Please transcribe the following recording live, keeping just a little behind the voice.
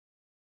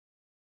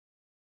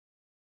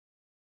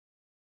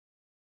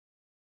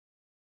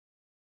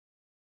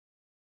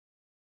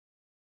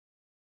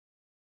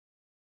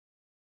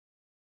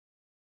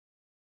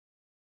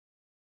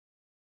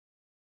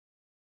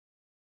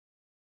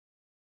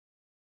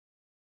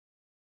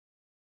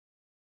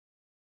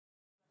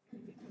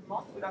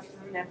Good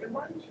afternoon,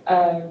 everyone.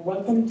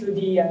 Welcome to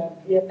the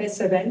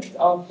VFS event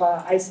of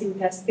Icing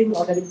Testing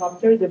on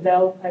helicopter, the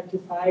Bell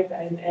 525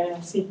 and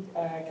NRC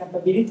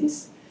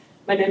Capabilities.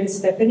 My name is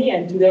Stephanie,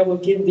 and today we'll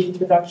give the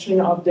introduction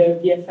of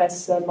the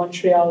VFS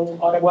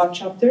Montreal-Ottawa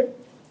chapter.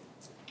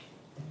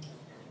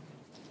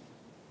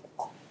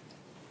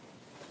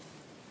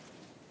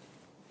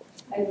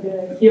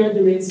 And here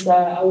there is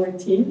our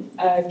team.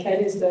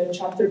 Ken is the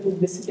Chapter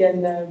Publicity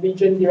and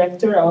Region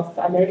Director of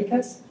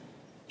Americas.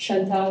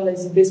 Chantal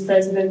is Vice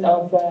President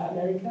of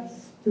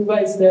Americas.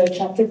 Tuva is the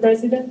Chapter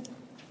President.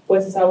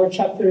 Wes is our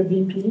Chapter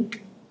VP.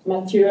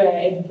 Mathieu,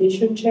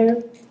 Education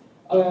Chair.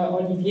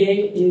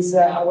 Olivier is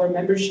our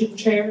Membership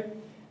Chair.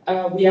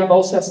 We have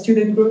also a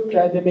student group,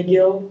 the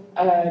McGill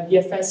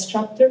VFS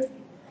Chapter.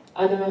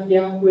 Anna,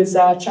 who is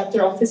a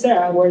Chapter Officer,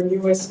 our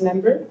newest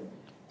member.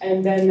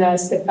 And then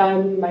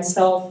Stéphane,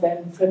 myself,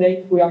 and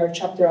Frédéric, we are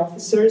chapter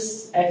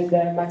officers, and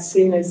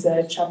Maxime is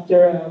a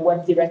chapter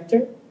web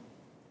director.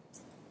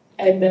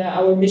 And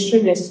our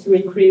mission is to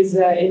increase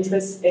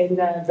interest in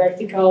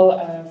vertical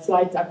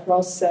flight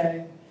across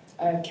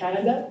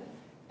Canada.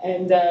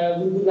 And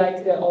we would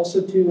like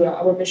also to,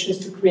 our mission is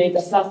to create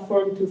a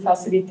platform to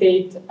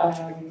facilitate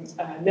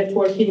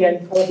networking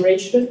and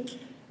collaboration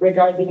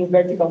regarding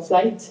vertical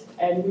flight.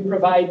 And we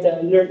provide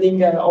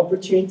learning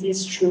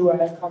opportunities through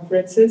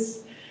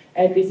conferences.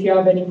 And if you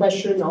have any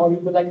question or you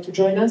would like to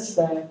join us,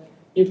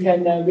 you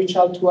can reach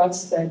out to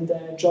us and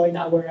join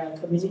our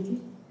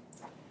community.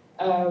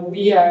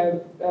 We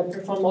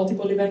perform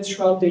multiple events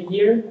throughout the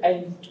year.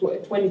 In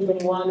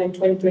 2021 and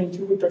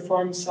 2022, we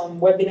performed some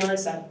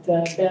webinars at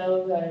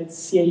Bell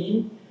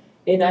CAE.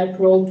 In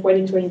April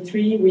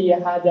 2023, we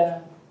had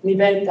an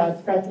event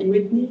at Pratt &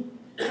 Whitney.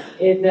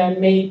 In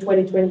May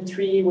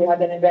 2023, we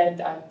had an event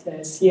at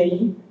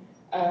CAE.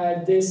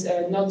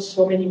 Not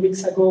so many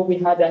weeks ago, we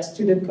had a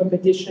student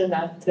competition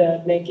at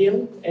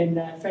McGill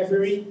in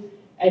February,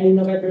 and in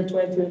November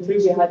 2023,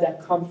 we had a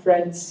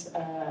conference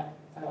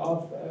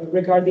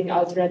regarding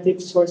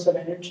alternative source of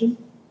energy.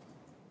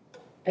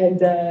 And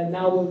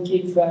now we'll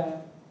give,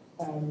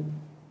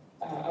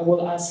 I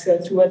will ask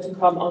Tua to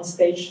come on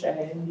stage,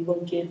 and he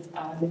will give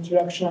an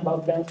introduction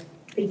about Bell.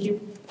 Thank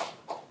you.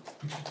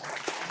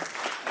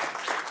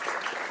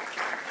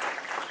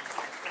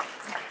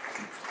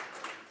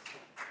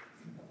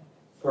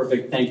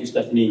 Perfect. Thank you,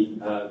 Stephanie.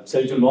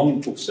 Salut tout le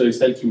monde. Pour ceux et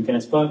celles qui ne me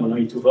connaissent pas, mon nom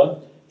est Tuva.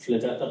 Je suis le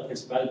directeur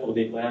principal pour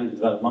des programmes de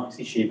développement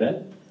ici chez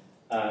Bell.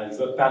 Je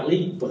vais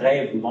parler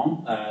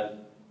brièvement,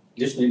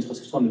 juste une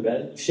introduction de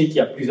Bell. Je sais qu'il y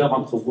a plusieurs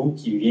d'entre vous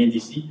qui viennent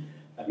d'ici,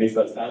 mais je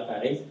vais le faire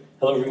pareil.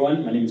 Hello,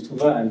 everyone. My name is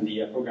Tuva. I'm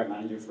the program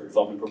manager for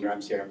development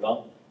programs here at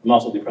Bell. I'm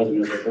also the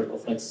president of the Vertical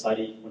Flight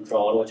Society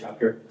Montreal-Ottawa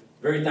chapter.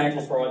 Very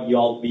thankful for all you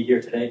all to be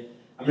here today.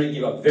 I'm going to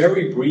give a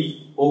very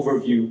brief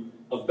overview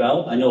of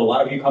Bell. I know a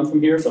lot of you come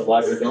from here, so a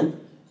lot of you don't.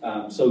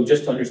 So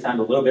just to understand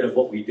a little bit of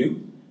what we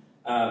do.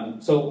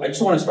 So I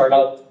just want to start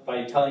out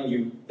by telling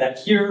you that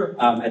here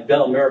at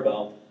Bell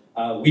Mirabel,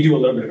 we do a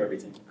little bit of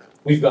everything.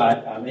 We've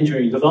got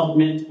engineering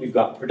development, we've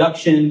got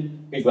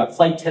production, we've got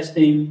flight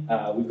testing,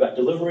 we've got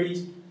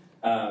deliveries,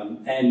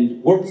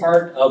 and we're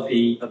part of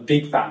a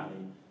big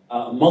family,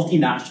 a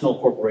multinational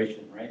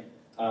corporation, right?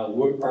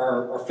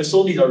 Our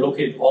facilities are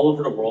located all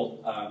over the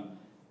world,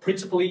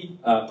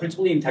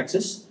 principally in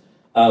Texas,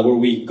 where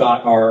we've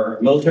got our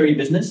military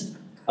business,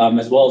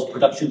 as well as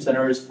production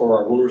centers for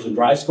our rotors and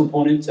drives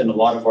components, and a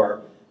lot of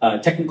our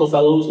technical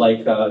fellows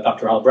like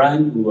Dr. Al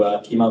Brand, who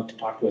came out to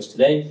talk to us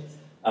today.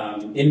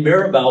 In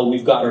Mirabel,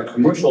 we've got our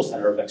commercial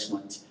center of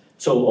excellence.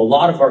 So a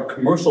lot of our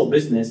commercial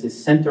business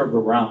is centered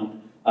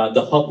around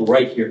the hub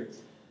right here.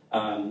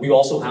 We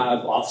also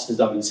have offices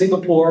out in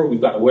Singapore.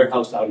 We've got a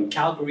warehouse out in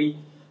Calgary.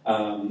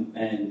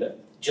 And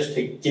just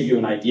to give you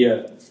an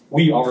idea,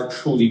 we are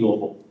truly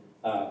global.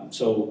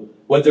 So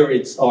whether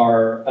it's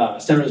our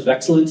centers of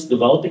excellence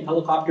developing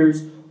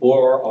helicopters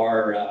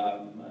or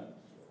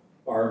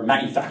our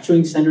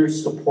manufacturing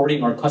centers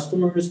supporting our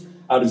customers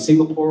out in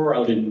Singapore,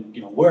 out in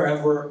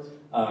wherever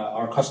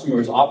our customer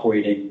is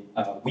operating,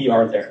 we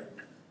are there.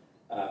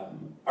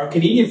 Our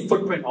Canadian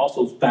footprint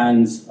also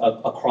spans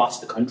across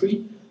the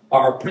country.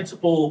 Our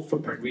principal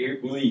footprint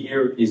really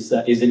here is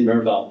in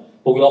Mirabel,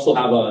 but we also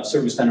have a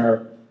service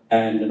center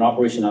and an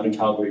operation out in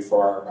Calgary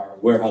for our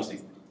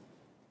warehousing.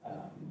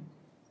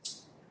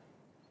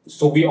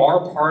 So we are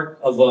part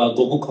of a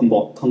global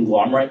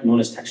conglomerate known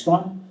as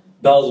Textron.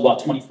 Bell is about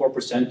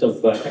 24% of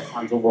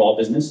Textron's overall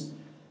business.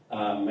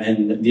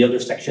 And the other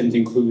sections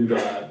include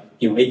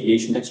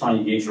aviation,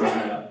 Textron Aviation,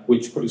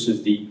 which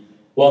produces the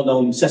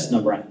well-known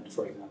Cessna brand,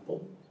 for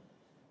example.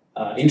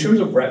 In terms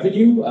of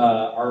revenue,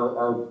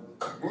 our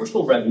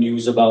commercial revenue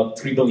is about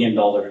 $3 billion.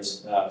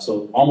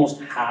 So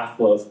almost half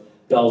of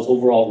Bell's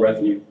overall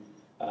revenue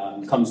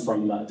comes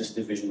from this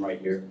division right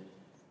here.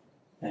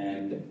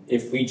 And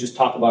if we just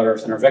talk about our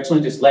Center of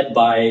Excellence, it's led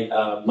by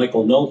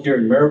Michael Noe here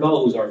in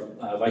Mirabel, who's our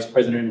Vice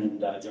President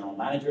and General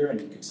Manager, and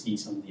you can see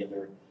some of the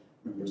other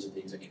members of the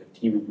executive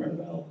team in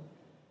Mirabel.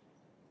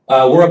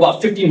 We're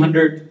about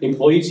 1,500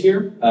 employees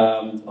here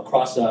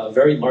across a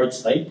very large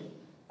site.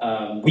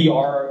 We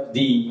are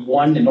the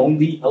one and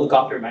only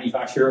helicopter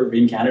manufacturer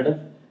in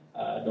Canada.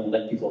 Don't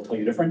let people tell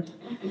you different.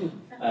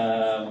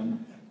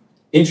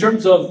 In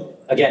terms of,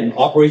 again,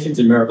 operations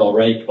in Mirabel,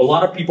 right? A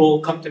lot of people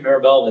come to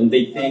Mirabel and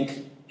they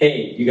think,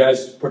 hey, you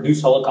guys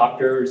produce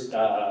helicopters,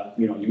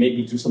 you know, you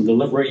maybe do some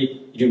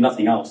delivery, you do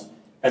nothing else.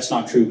 That's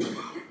not true.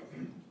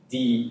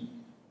 The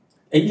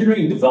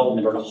engineering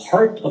development, or the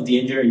heart of the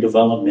engineering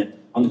development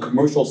on the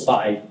commercial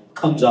side,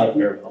 comes out of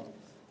Mirabel.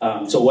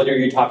 So whether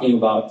you're talking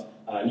about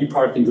new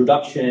product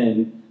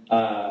introduction,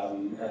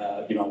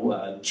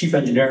 chief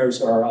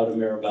engineers are out of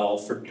Mirabel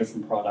for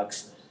different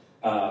products.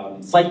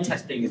 Flight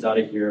testing is out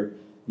of here.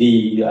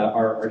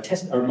 Our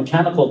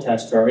mechanical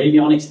tests, our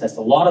avionics tests,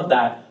 a lot of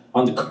that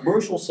on the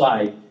commercial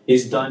side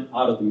is done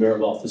out of the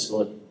Mirabel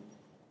facility.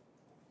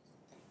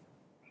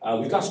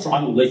 We've got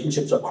strong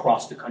relationships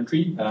across the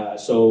country.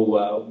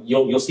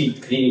 You'll see the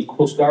Canadian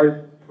Coast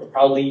Guard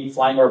proudly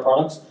flying our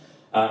products.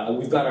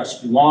 We've got a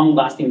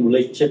long-lasting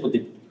relationship with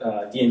the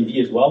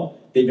DND as well.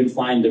 They've been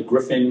flying the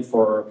Griffin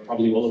for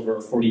probably well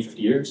over 40,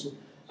 50 years.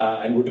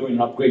 And we're doing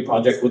an upgrade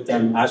project with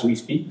them as we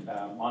speak,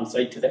 on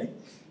site today.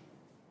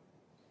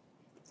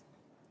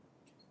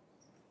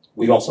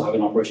 We also have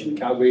an operation in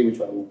Calgary,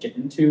 which I will get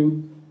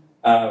into.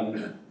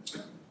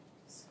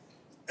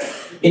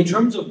 In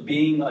terms of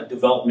being a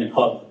development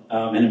hub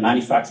and a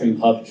manufacturing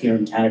hub here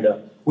in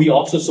Canada, we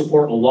also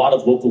support a lot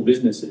of local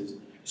businesses.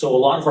 So a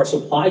lot of our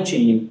supply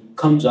chain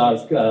comes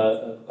out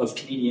of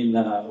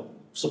Canadian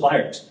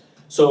suppliers.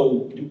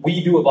 So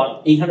we do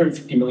about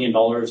 $850 million,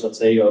 let's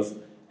say, of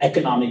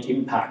economic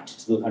impact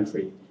to the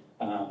country,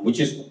 which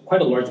is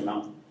quite a large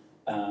amount.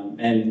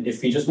 And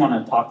if you just want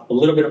to talk a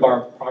little bit about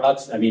our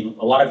products, I mean,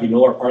 a lot of you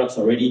know our products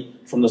already,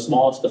 from the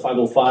smallest, the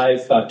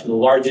 505, to the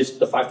largest,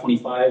 the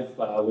 525,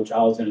 which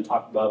I was going to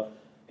talk about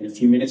in a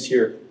few minutes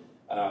here.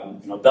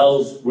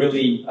 Bell's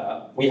really,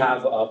 we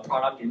have a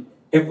product in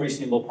every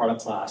single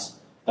product class,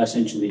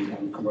 essentially,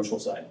 on the commercial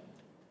side.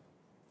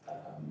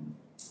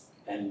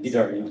 And these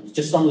are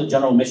just some of the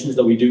general missions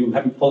that we do: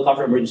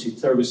 helicopter emergency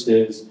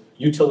services,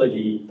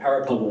 utility,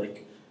 parapublic.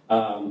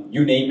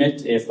 You name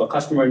it. If a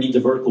customer needs a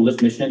vertical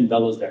lift mission,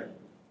 Bell is there.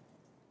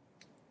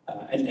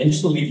 And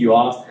just to leave you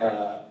off,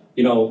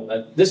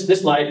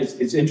 this slide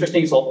is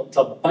interesting. It's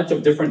a bunch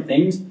of different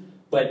things,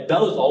 but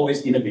Bell is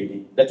always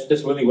innovating.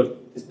 That's really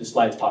what this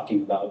slide is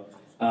talking about.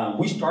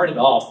 We started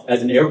off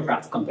as an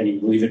aircraft company,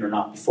 believe it or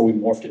not, before we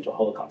morphed into a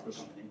helicopter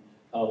company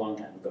a long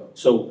time ago.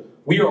 So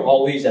we are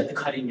always at the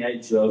cutting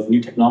edge of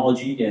new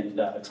technology and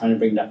trying to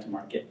bring that to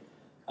market.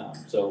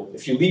 So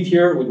if you leave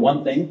here with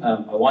one thing,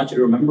 I want you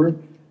to remember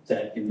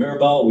that in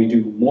Mirabel, we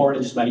do more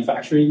than just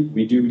manufacturing,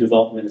 we do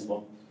development as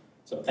well.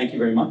 So thank you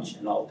very much,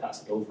 and I'll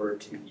pass it over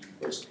to the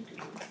first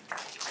speaker.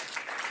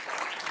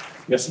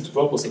 Merci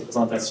Tuva pour cette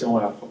présentation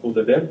à propos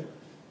de Bell.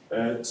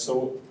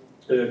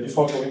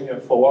 Before going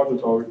forward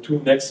with our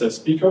two next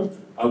speakers,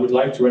 I would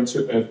like to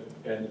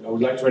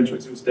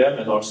introduce them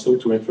and also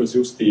to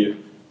introduce the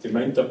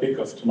main topic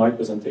of tonight's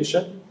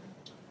presentation.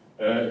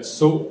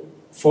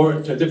 For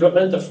the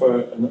development of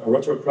a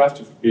rotorcraft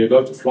to be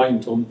able to fly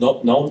into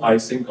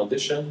non-icing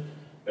condition,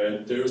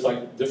 there is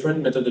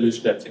different methodology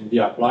that can be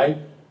applied.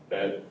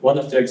 One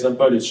of the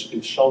examples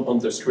is shown on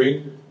the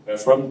screen.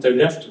 From the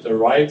left to the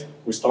right,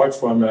 we start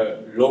from a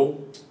low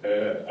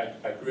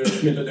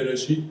accuracy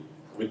methodology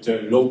with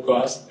low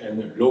cost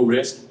and low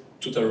risk,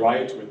 to the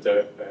right with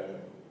the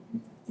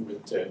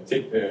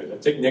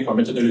technique or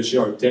methodology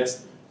or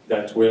test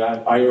that will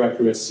have higher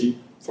accuracy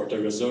for the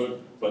result,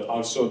 but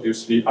also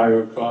obviously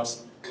higher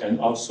cost and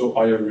also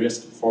higher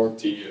risk for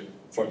the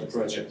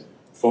project.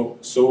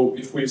 So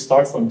if we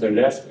start from the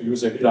left,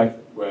 usually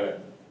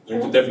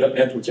during the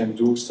development we can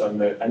do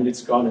some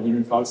analytical and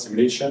numerical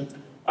simulation.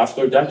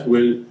 After that,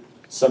 we'll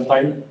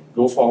sometime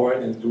go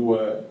forward and do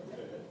a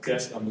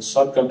test on the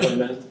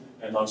subcomponent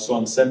and also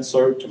on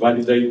sensor to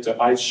validate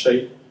the ice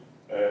shape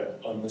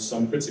on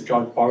some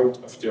critical part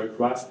of the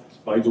aircraft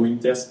by doing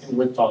tests in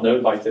wind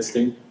tunnel, by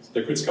testing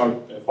the critical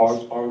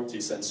part or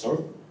the sensor.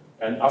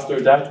 And after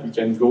that, we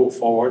can go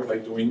forward by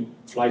doing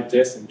flight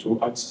tests into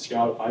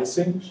artificial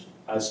icing,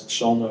 as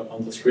shown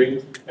on the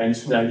screen. And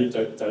finally,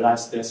 the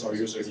last tests are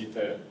usually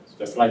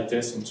the flight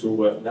tests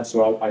into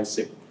natural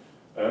icing.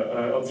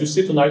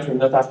 Obviously, tonight we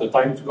will not have the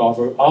time to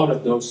cover all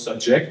of those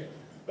subjects.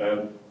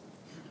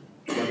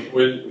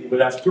 We'll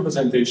have two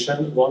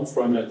presentations, one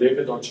from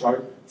David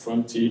Orchard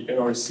from the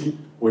NRC,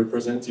 who will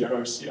present the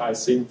NRC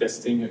Icing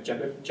Testing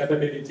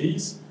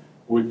Capabilities.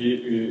 It will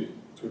be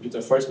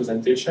the first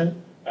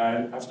presentation,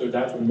 and after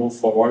that we'll move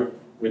forward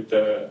with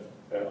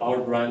our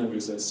brand, who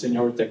is a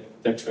senior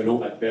tech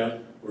fellow at Bell,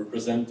 who will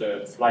present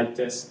the flight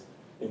test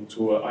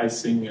into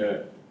icing,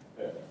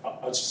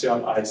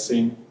 artificial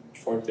icing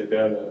for the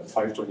Bell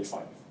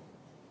 525.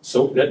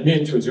 So let me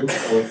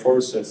introduce our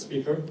first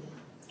speaker.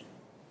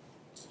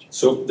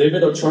 So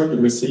David Orchard will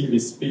receive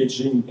his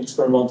PhD in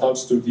experimental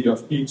study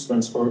of heat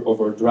transfer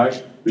over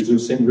drag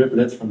reducing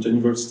ripplet from the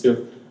University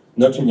of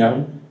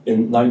Nottingham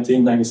in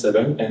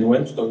 1997 and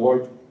went to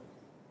work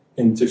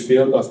in the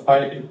field of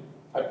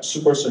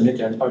supersonic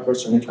and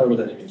hypersonic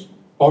aerodynamics.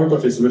 part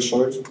of his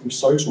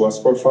research was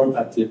performed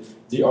at the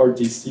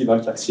DRDC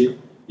Valcartier.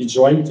 He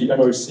joined the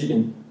NRC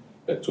in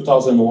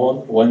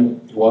 2001 when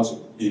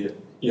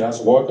he has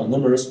worked on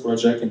numerous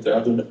projects in the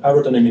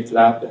aerodynamic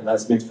lab and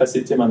has been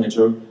facility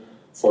manager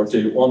for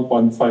the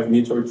 1.5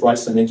 meter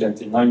triconic and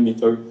the 9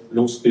 meter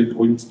low-speed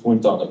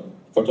wind tunnel.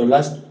 For the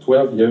last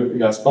 12 years,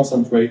 he has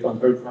concentrated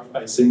on aircraft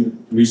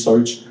icing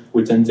research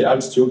within the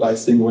altitude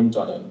icing wind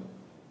tunnel.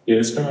 He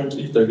is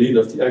currently the lead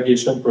of the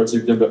Aviation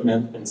Project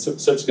Development and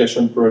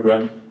Certification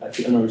Program at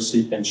the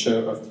NRC and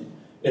chair of the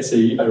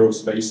SAE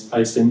Aerospace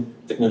Icing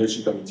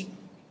Technology Committee.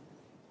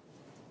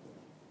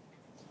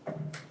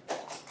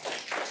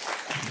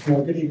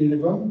 Good evening,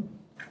 everyone.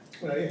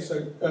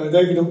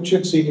 David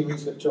Orchard, Senior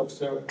Research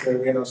Officer at the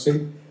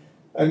NRC.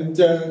 And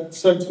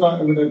so tonight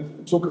I'm going to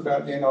talk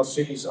about the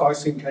NRC's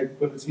icing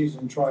capabilities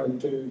and try and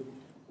do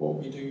what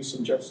we do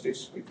some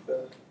justice with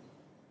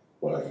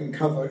what I can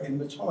cover in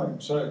the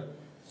time. So,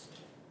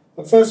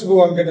 but first of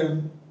all, I'm going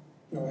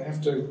to, I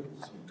have to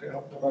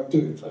help when I do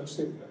it first.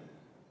 Here we go.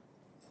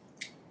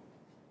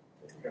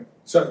 There we go.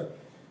 So,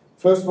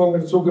 first of all, I'm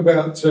going to talk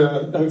about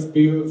an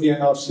overview of the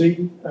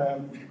NRC.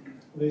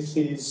 This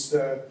is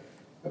an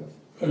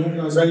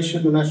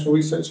organisation, the National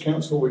Research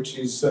Council, which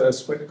is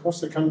spread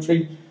across the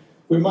country.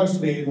 We're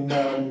mostly in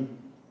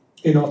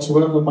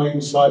Ottawa, the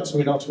main sites are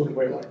in Ottawa,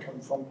 where I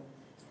come from.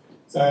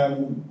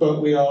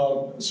 But we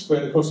are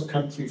spread across the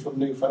country from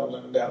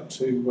Newfoundland out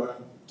to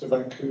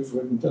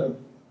Vancouver and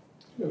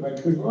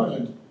Vancouver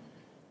Island.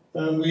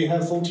 We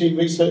have 14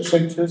 research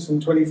centres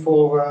and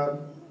 24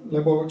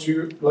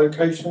 laboratory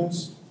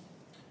locations.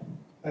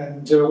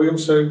 And we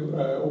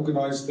also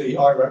organise the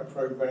IRAP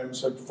programme,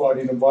 so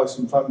providing advice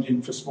and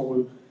funding for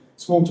small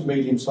to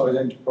medium-sized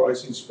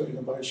enterprises for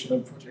innovation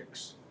and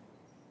projects.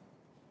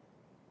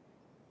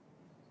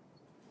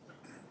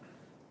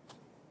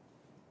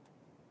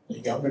 There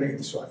you go, I'm going to get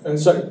this right. And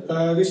so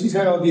this is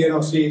how the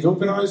NRC is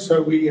organised.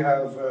 So we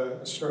have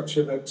a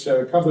structure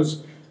that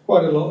covers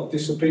quite a lot of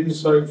disciplines.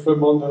 So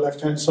from on the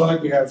left-hand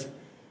side, we have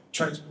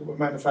transport and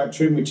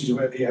manufacturing, which is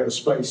where the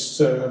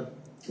aerospace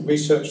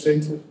research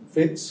centre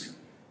fits.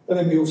 And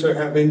then we also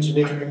have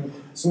engineering,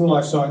 some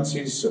life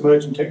sciences,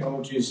 emerging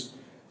technologies,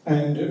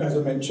 and as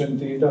I mentioned,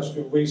 the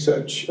Industrial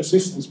Research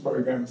Assistance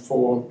Programme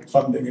for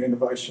funding and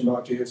innovation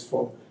ideas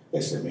for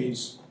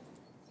SMEs.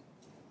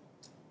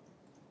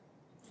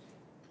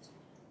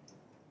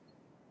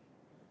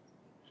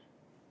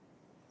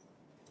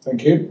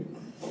 Thank you.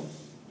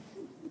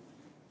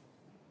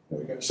 There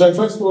we go. So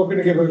first of all, I'm going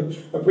to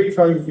give a brief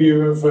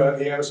overview of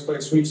the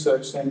Aerospace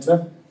Research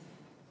Centre.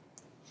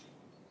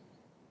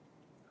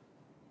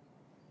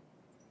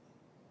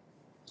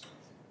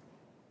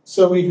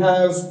 So we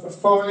have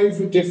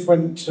 5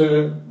 different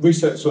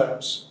research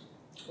labs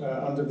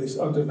under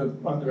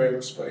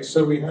aerospace.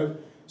 So we have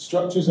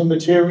structures and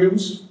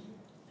materials,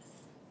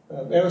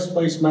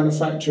 aerospace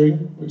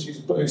manufacturing, which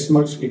is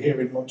mostly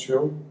here in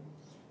Montreal,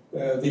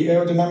 the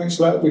aerodynamics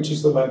lab, which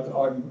is the lab that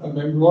I'm a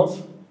member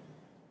of,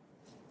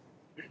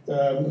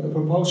 a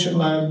propulsion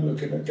lab,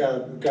 looking at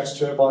gas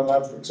turbine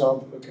lab, for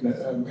example, looking at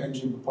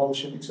engine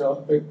propulsion,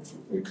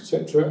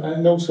 etc.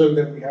 And also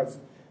then we have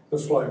the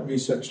flight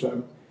research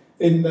lab.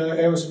 In the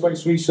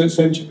Aerospace Research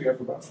Centre, we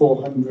have about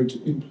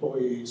 400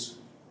 employees.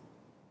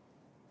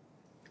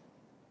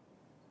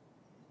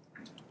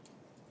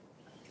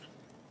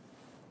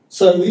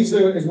 So these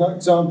are an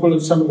example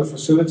of some of the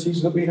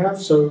facilities that we have.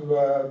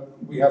 So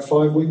we have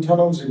 5 wind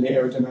tunnels in the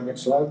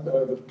aerodynamics lab.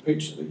 The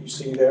picture that you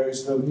see there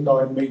is the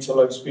 9 metre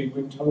low-speed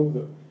wind tunnel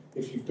that,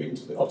 if you've been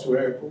to the Ottawa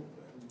airport,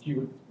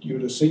 you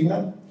would have seen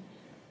that.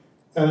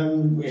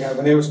 We have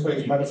an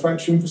aerospace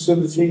manufacturing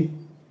facility,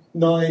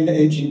 9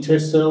 engine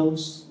test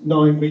cells,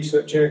 9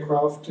 research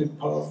aircraft in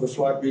part of the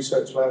flight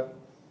research lab,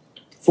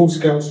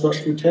 full-scale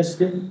structural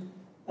testing,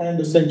 and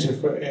a centre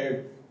for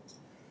air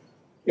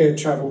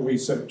travel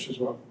research as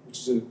well,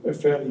 which is a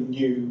fairly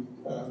new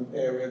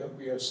area that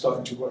we are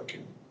starting to work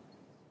in.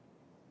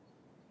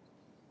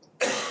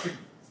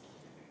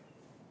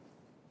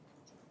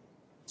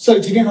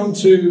 So to get on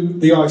to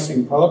the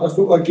icing part, I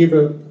thought I'd give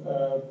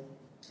a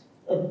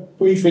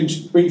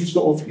brief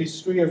sort of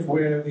history of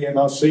where the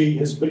NRC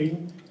has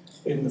been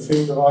in the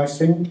field of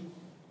icing.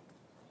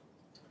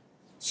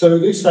 So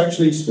this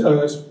actually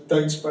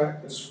dates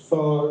back as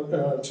far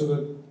to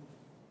the...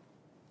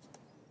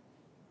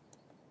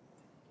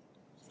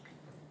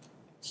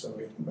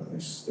 Sorry about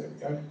this, there we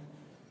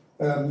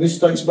go. This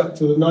dates back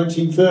to the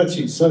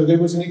 1930s. So there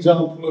was an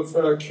example of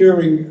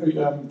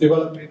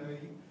developing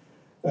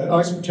an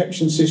ice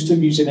protection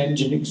system using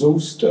engine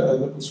exhaust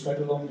that was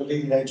fed along the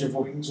leading edge of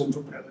wings and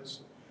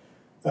propellers.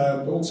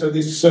 Also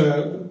this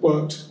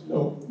worked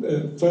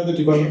further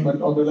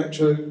development on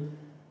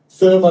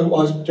electro-thermo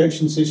ice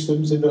protection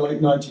systems in the late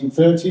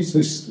 1930s.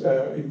 This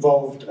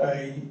involved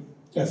an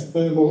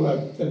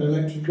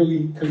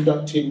electrically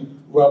conducting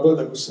rubber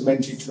that was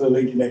cemented to the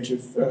leading edge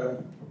of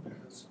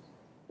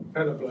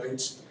propeller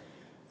blades.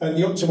 And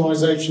the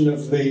optimisation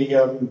of the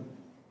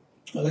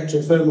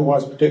electro-thermal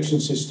ice protection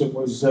system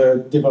was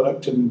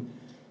developed and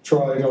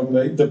tried on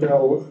the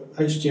Bell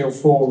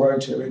HGL4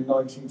 rotor in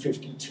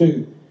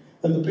 1952.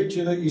 And the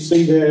picture that you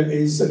see there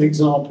is an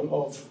example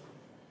of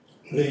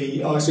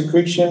the ice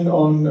accretion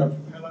on a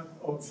propeller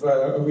of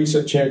a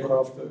research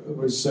aircraft that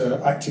was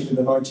active in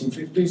the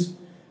 1950s.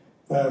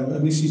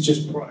 And this is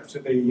just prior to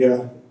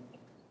the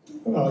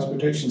ice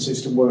protection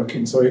system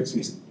working, so it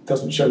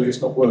doesn't show that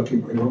it's not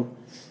working very well.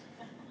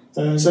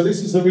 So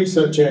this is the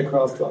research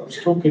aircraft that I was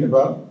talking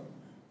about.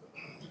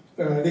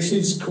 This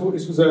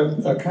was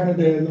a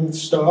Canada North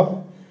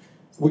Star,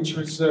 which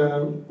was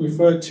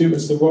referred to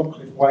as the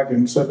Rotorcraft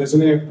wagon. So there's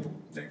an airport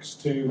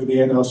next to the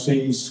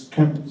NRC's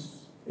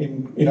campus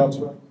in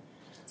Ottawa.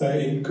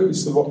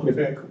 It's the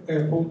Rotorcraft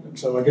Airport, and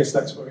so I guess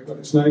that's where it got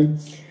its name.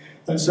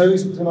 And so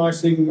this was an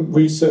icing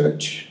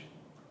research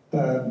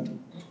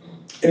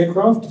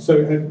aircraft, so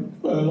it had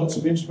lots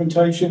of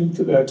instrumentation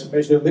to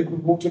measure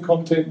liquid water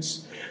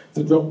contents,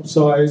 the drop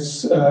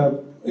size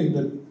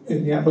in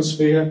the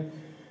atmosphere,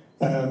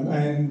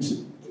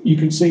 and you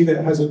can see that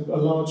it has a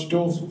large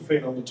dorsal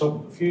fin on the top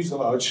of the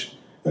fuselage,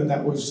 and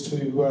that was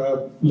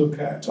to look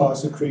at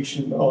ice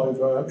accretion of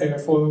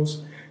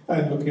airfoils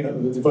and looking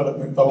at the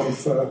development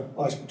of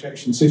ice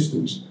protection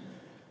systems.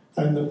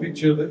 And the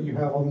picture that you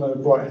have on the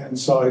right-hand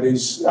side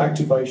is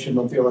activation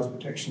of the ice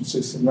protection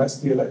system. That's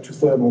the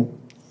electrothermal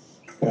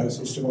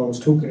system I was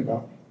talking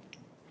about.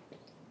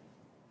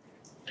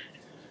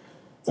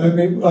 I'm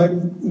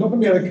not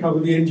going to be able to cover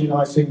the engine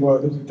icing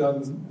work that we've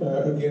done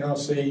at the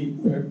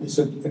NRC. It's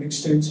an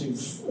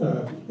extensive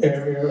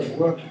area of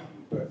work,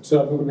 but I'm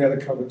not going to be able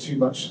to cover too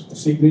much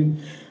this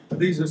evening. But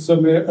these are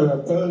some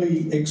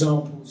early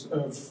examples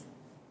of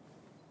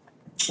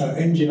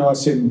engine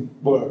icing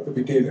work that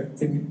we did.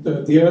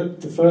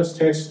 The first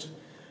test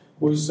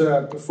was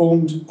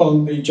performed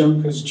on the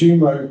Junkers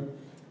Jumo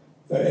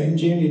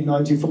engine in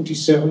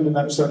 1947, and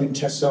that was done in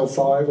Test Cell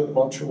 5 at the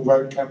Montreal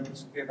Road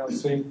campus of the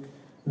NRC.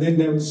 Then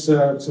there was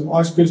some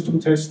ice crystal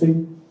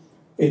testing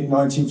in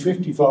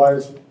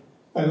 1955,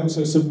 and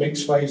also some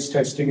mixed phase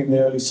testing in the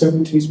early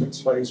 70s,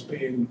 mixed phase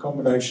being a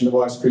combination of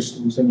ice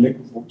crystals and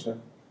liquid water,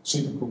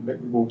 supercooled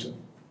liquid water.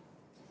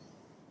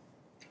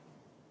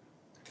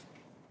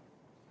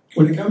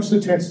 When it comes to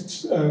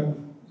tests that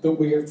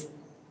we have,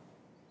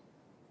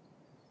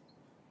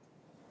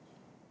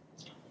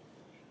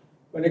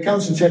 when it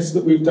comes to tests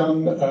that we've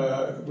done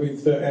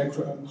with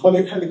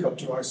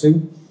helicopter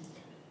icing,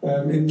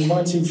 in the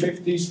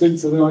 1950s through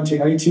to the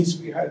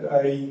 1980s, we had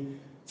a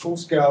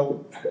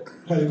full-scale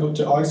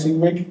helicopter icing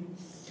rig.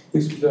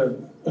 This was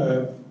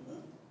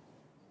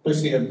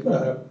basically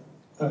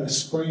a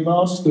spray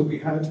mask that we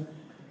had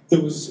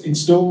that was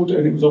installed,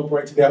 and it was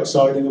operated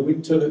outside in the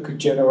winter, that could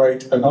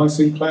generate an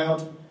icing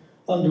cloud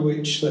under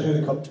which the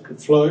helicopter could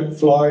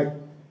fly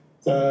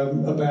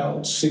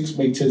about 6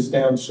 meters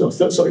down,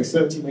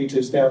 30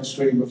 meters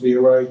downstream of the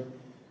array,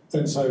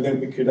 and so then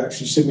we could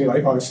actually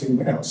simulate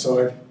icing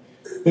outside.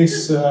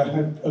 This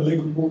had a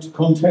liquid water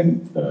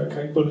content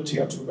capability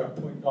up to about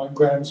 0.9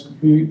 grams per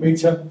cubic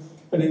meter,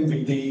 and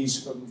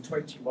NVDs from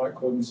 20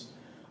 microns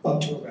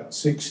up to about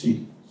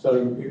 60.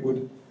 So it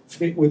would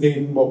fit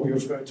within what we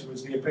refer to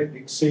as the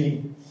Appendix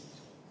C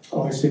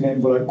icing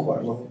envelope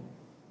quite well.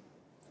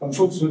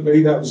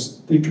 Unfortunately, that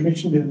was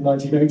decommissioned in the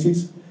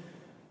 1980s,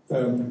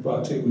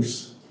 but it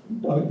was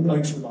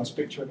makes a nice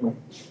picture anyway.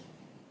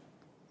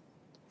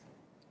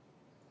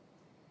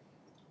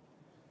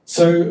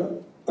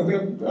 So I'm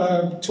going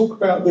to talk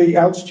about the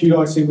altitude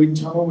icing wind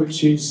tunnel,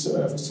 which is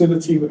a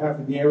facility we have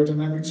in the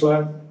aerodynamics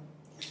lab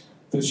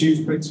that's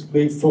used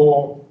principally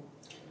for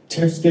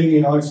testing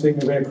and icing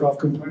of aircraft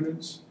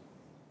components.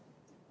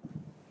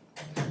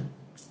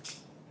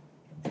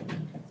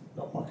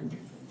 Not my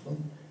computer.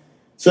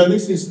 So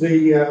this is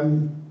the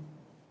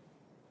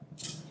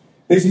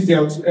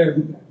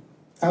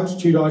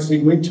altitude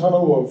icing wind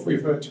tunnel, or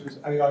referred to as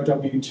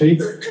AIWT.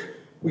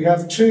 We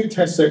have two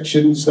test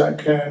sections that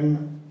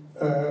can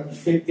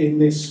fit in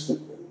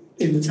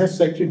the test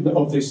section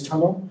of this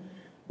tunnel,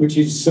 which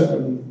is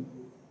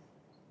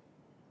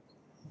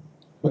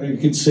well, you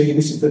can see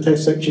this is the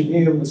test section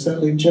here on the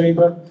settling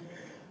chamber,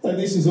 and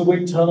this is a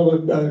wind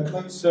tunnel, a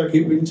closed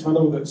circuit wind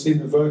tunnel that's in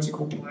the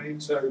vertical plane.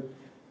 So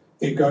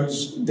it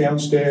goes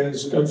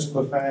downstairs, goes to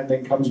the fan,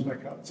 then comes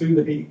back up through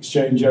the heat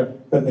exchanger,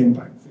 and then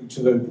back through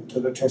to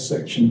the test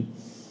section.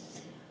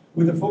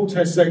 With the full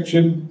test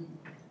section,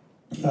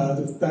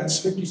 that's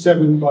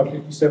 57 by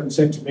 57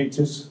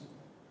 centimetres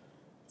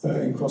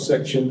in cross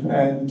section,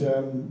 and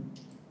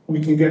we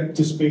can get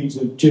to speeds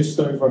of just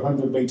over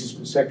 100 metres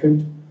per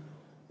second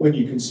when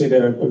you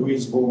consider a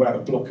reasonable amount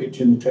of blockage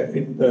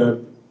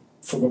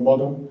from a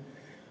model.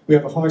 We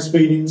have a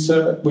high-speed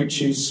insert,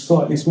 which is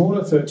slightly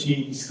smaller,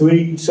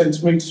 33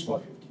 centimetres by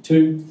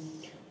 52.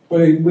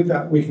 But with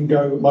that, we can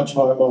go much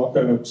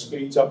higher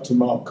speeds, up to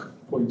Mach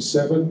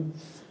 0.7,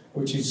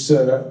 which is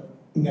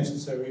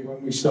necessary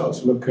when we start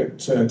to look at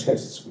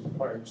tests with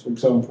probes, for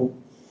example.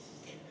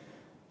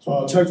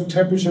 Our total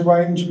temperature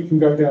range, we can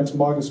go down to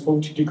minus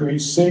 40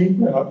 degrees C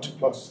and up to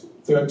plus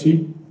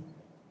 30.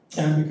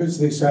 And because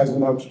this has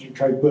an altitude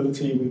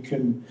capability, we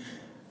can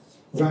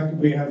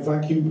We have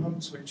vacuum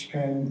pumps which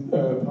can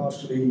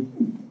partially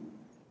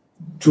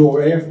draw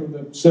air from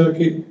the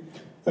circuit,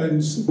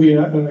 and we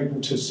are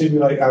able to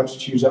simulate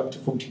altitudes up to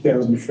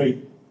 40,000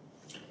 feet.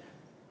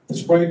 The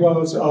spray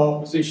bars are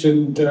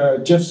positioned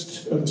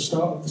just at the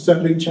start of the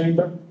settling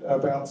chamber,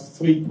 about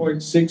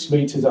 3.6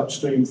 metres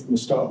upstream from the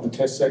start of the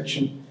test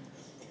section,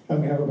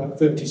 and we have about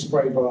 30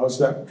 spray bars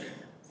that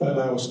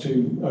allow us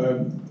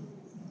to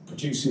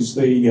produces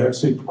the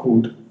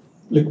supercooled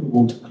liquid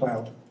water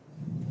cloud.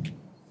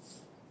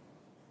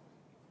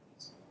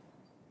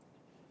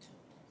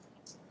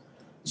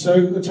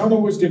 So the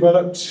tunnel was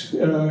developed,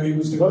 it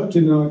was developed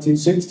in the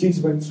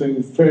 1960s, went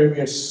through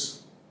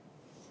various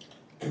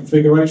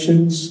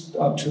configurations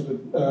up to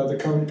the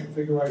current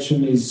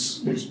configuration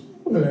was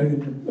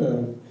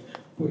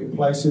put in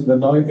place in the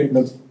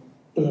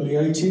early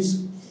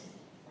 80s.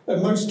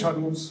 And most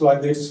tunnels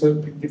like this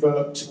have been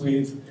developed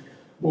with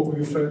what we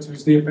refer to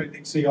as the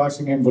Appendix C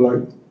icing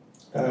envelope.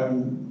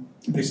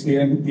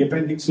 The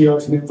Appendix C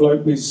icing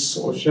envelope is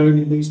sort of shown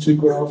in these two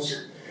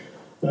graphs.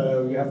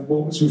 We have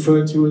what's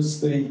referred to as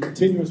the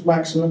continuous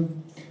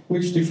maximum,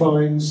 which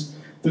defines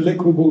the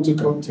liquid water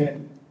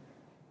content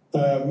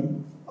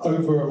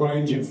over a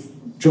range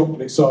of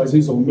droplet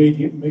sizes or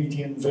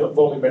median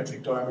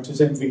volumetric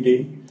diameters,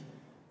 MVD.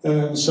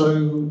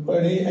 So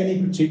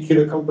any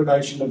particular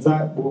combination of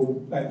that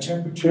and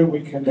temperature,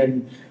 we can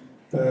then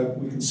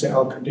we can set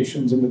our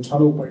conditions in the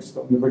tunnel based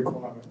on the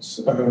requirements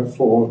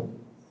for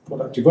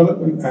product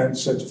development and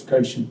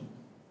certification.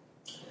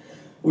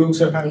 We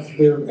also have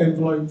the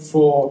envelope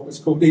for what's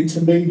called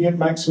intermediate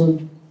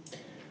maximum,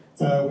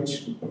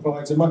 which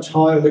provides a much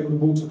higher liquid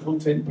water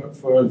content but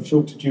for a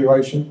shorter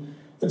duration.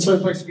 And so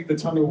basically the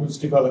tunnel was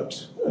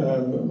developed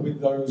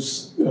with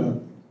those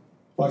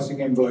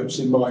icing envelopes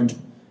in mind.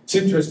 It's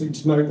interesting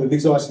to note that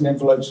these icing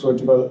envelopes were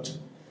developed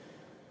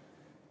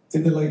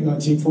in the late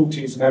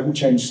 1940s and haven't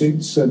changed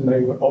since, and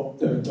they were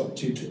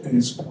adopted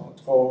as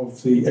part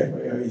of the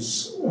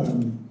FAA's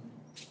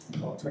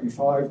Part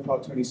 25,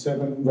 Part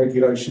 27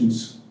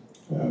 regulations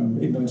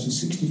in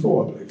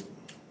 1964, I believe.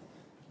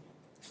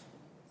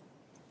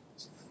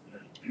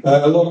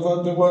 A lot of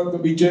other work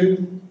that we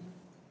do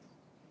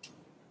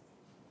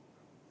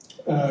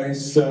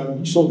is,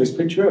 you saw this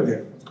picture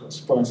earlier, quite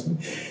surprising.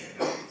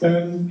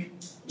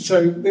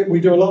 So we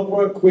do a lot of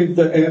work with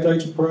air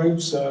data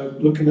probes,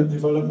 looking at the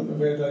development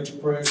of air data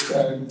probes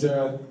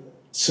and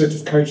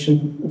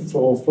certification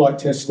for flight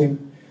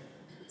testing.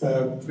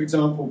 For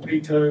example,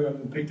 pitot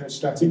and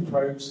pitot-static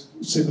probes,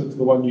 similar to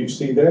the one you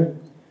see there.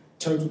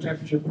 Total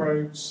temperature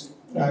probes,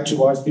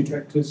 actual ice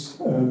detectors,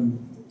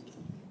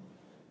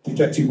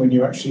 detecting when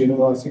you're actually in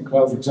an icing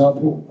cloud, for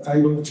example,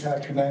 angle of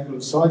attack and angle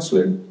of side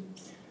slip.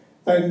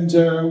 And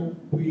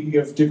we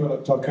have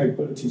developed our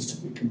capabilities to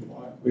be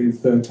compliant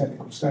with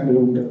technical standard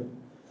order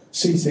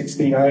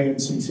C16A and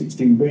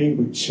C16B,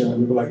 which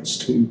relates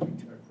to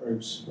pitot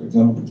probes, for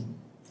example.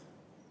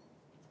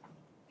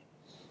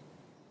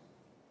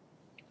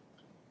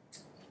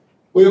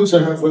 We also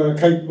have a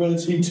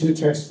capability to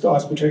test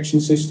ice protection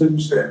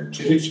systems,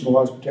 traditional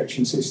ice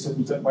protection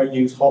systems that may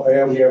use hot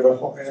air. We have a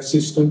hot air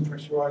system,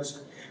 pressurised,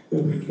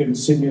 that we can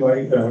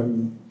simulate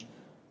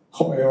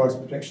hot air ice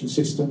protection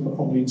system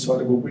on the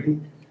inside of a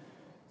wing.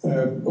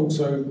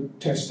 Also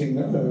testing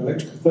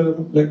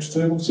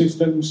electrothermal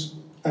systems,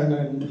 and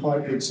then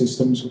hybrid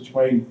systems which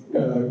may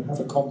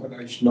have a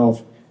combination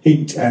of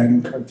heat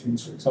and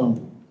coatings, for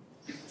example.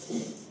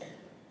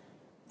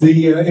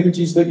 The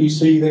images that you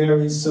see there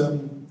is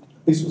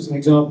this was an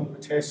example of a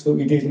test that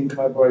we did in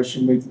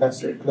collaboration with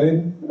NASA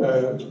Glenn,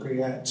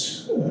 looking at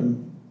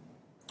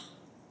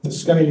the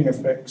scaling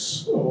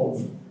effects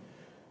of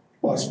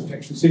ice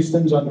protection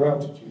systems under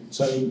altitude.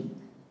 So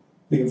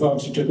the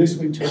advantage of this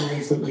wind tunnel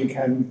is that we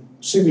can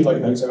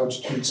simulate those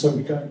altitudes, so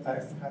we don't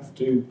have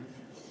to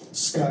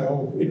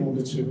scale in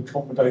order to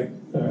accommodate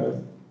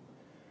the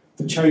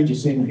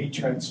changes in heat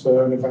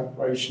transfer and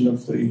evaporation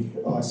of the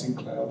icing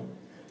cloud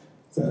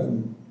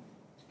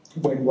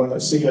when one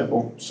at sea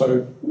level.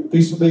 So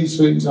these are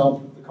examples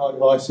of the kind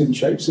of icing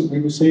shapes that we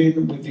were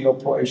seeing with the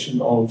operation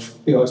of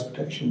the ice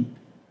protection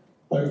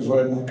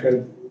over an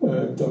NACA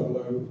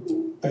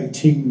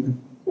 0018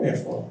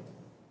 FR.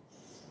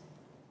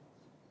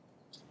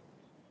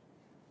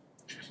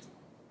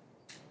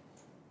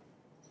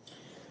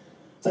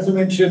 As I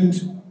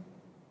mentioned,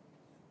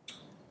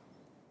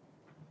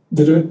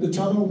 the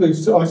tunnel,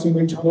 the icing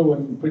wind tunnel,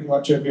 and pretty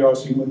much every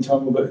icing wind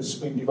tunnel that has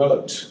been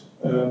developed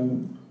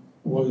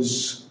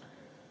was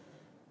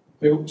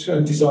built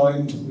and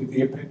designed with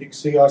the Appendix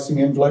C icing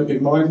envelope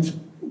in mind.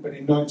 But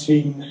in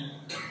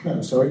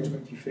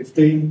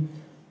 2015,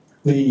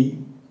 the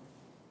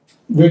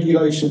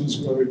regulations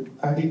were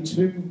added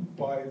to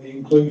by the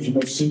inclusion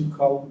of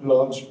supercooled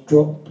large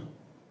drop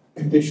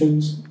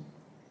conditions.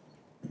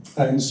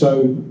 And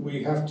so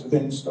we have to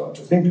then start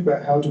to think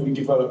about how do we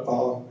develop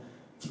our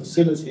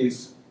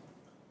facilities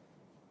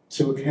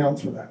to account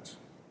for that.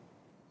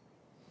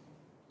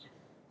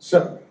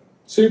 So,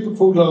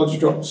 supercooled large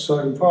drops.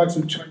 So prior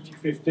to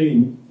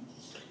 2015,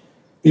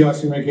 the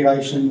icing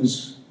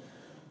regulations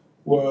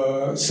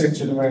were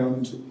centred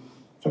around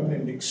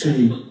Appendix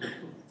C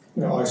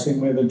icing,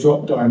 where the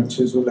drop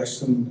diameters were less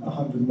than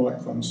 100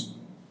 microns.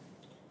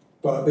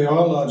 But there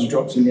are larger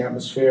drops in the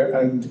atmosphere,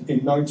 and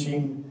in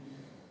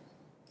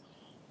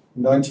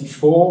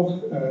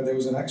 1994 there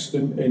was an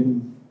accident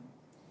in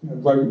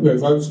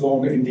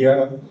Roselawn,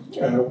 Indiana,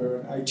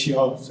 where an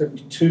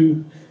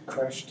ATR-72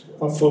 crashed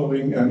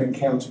following an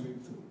encounter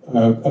with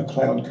a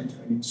cloud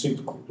containing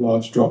supercooled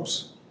large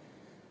drops.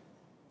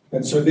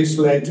 And so this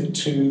led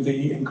to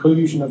the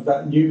inclusion of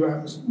that new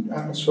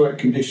atmospheric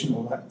condition,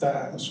 or that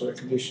atmospheric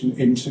condition,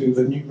 into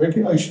the new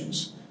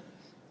regulations.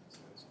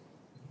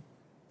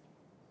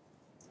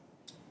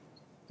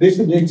 This is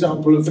an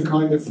example of the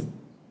kind of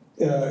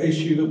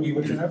issue that we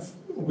would have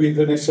with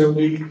an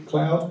SLD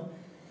cloud.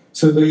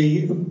 So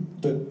the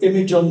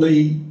image on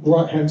the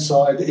right-hand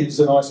side is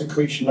an ice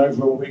accretion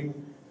over a wing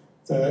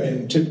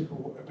in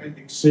typical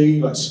Appendix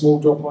C, like small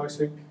drop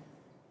icing.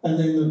 And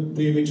then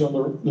the image on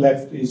the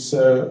left is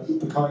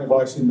the kind of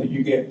icing that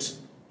you get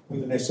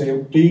with an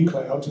SLD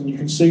cloud, and you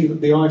can see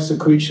that the ice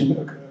accretion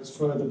occurs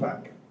further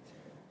back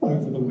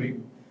over the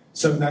wing.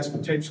 So that's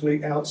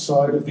potentially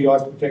outside of the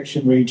ice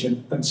protection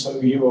region, and so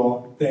you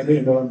are then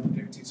in an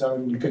unprotected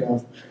zone. You could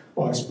have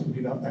ice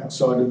building up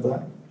outside of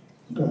that,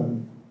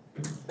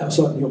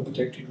 outside your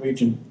protected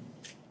region.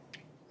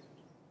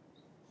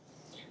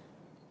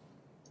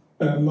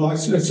 So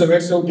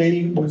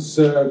SLD was,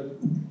 the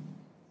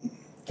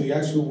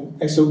actual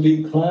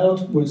SLD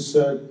cloud was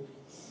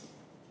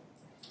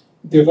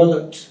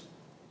developed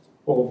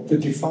or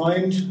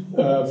defined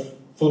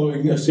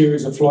following a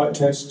series of flight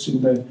tests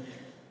in the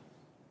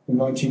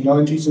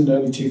 1990s and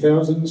early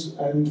 2000s,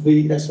 and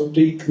the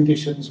SLD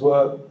conditions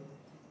were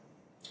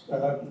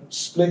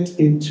split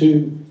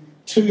into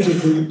two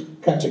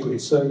different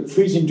categories, so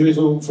freezing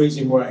drizzle,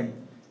 freezing rain,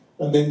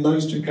 and then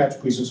those two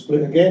categories were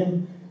split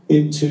again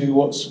into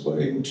what's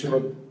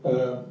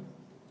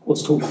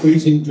called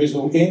freezing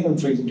drizzle in and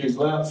freezing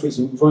drizzle out,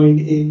 freezing rain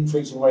in,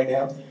 freezing rain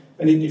out,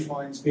 and it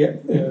defines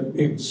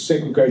it was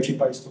segregated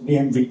based on the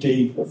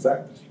MVD of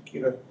that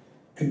particular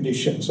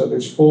condition. So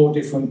there's 4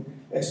 different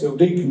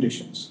SLD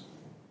conditions.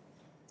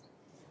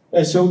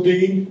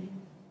 SLD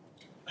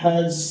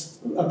has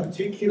a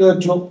particular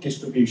drop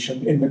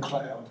distribution in the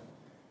cloud.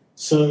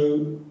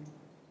 So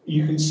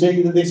you can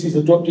see that this is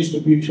a drop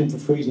distribution for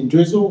freezing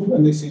drizzle,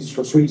 and this is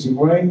for freezing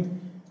rain,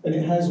 and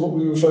it has what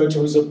we refer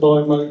to as a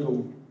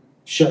bimodal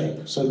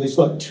shape. So there's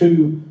like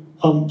 2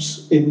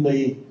 humps in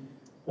the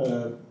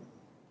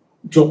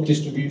drop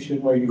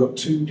distribution where you've got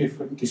 2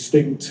 different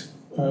distinct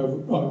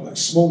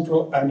small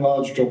drop and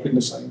large drop in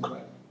the same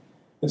cloud.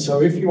 And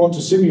so if you want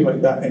to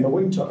simulate that in a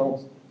wind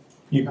tunnel,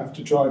 you have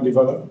to try and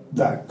develop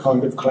that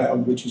kind of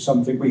cloud, which is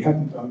something we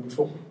hadn't done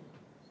before.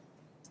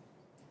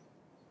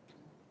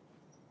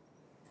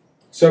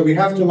 So we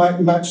have to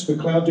match the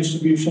cloud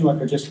distribution, like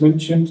I just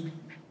mentioned,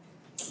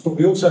 but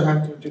we also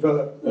have to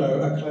develop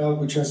a cloud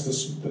which has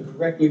the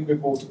correct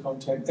liquid water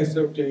content.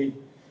 SLD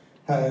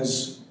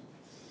has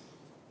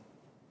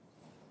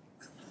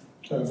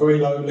very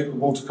low liquid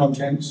water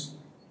contents,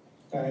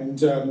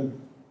 and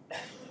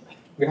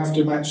we have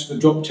to match the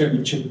drop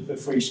temperature with the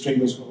free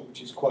stream as well,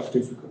 which is quite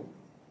difficult.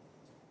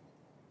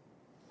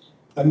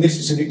 And this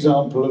is an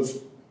example of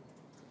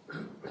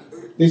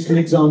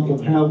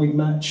how we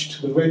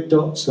matched the red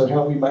dots, so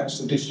how we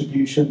matched the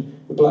distribution.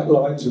 The black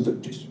lines are the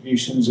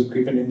distributions are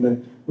given in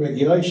the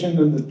regulation,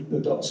 and the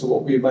dots are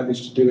what we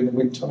managed to do in the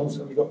wind tunnel,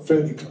 so we got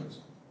fairly close.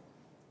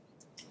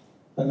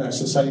 And that's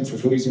the same for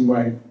freezing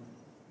rain.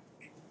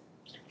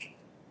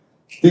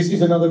 This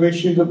is another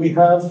issue that we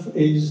have,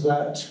 is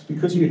that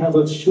because you have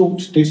a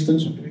short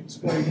distance between the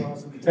spray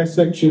bars and the test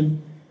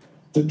section,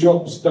 the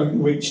drops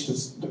don't reach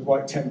the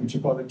right temperature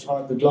by the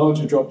time the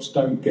larger drops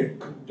don't get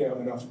cooled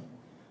down enough.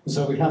 And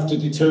so we have to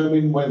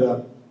determine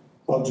whether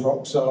our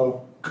drops are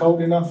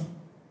cold enough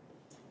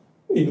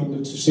in order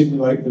to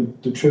simulate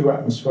the true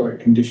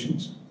atmospheric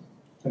conditions.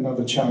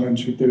 Another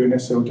challenge with doing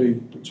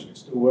SLD, which we're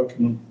still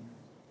working on.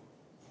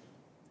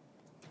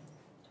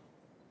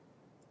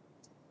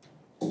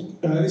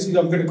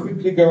 I'm going to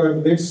quickly go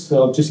over this.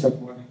 So I'll just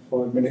have my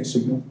 5-minute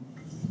signal.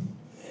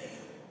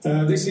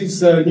 This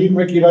is new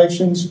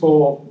regulations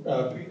for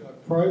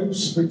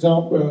probes, for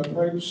example,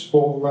 probes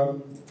for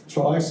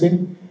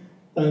icing,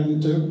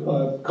 and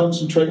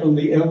concentrate on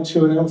the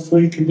L2 and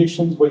L3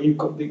 conditions where you've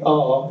got the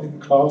R in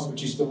the class,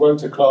 which is the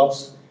rotor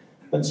class,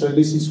 and so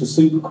this is for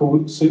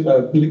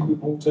supercooled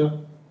liquid water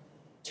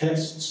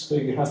tests. So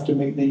you have to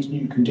meet these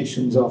new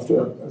conditions as part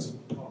of the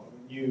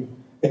new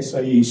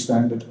SAE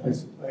standard,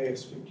 AS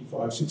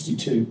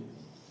 5562.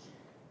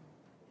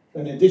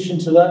 In addition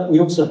to that, we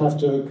also have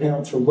to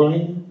account for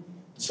rain.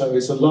 So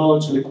it's a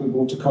large liquid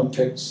water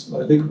contents,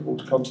 liquid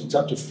water contents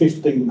up to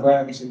 15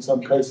 grams in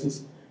some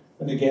cases.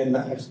 And again,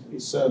 that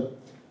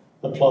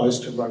applies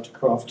to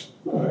Rotorcraft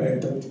air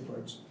data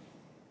probes.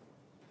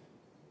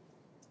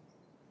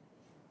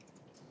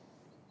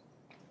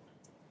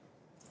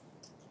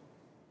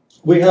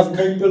 We have a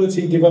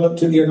capability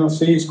developed at the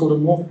NRC. It's called a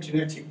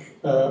morphogenetic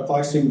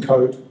icing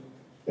code,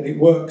 and it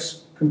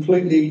works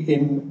completely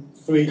in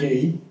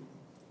 3D.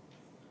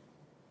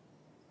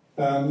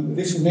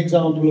 This is an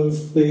example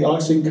of the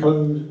icing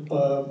code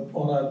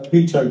on a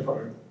VTOL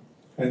probe.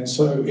 And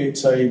so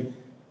it's a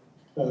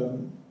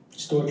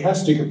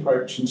stochastic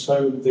approach, and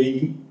so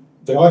the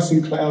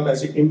icing cloud,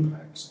 as it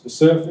impacts the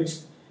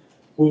surface,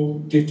 will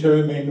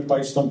determine,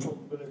 based on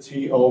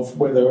probability, of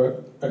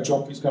whether a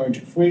drop is going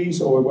to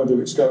freeze or whether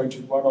it's going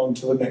to run on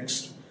to the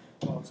next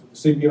part of the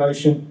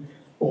simulation,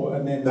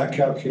 and then that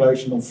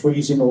calculation of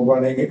freezing or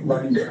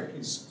running back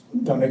is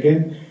done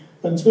again.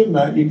 And through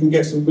that, you can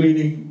get some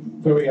really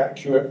very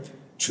accurate,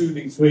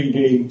 truly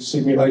 3D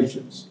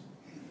simulations.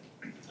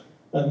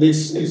 And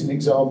this is an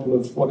example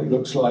of what it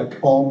looks like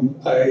on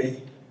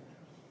a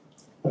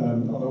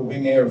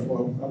wing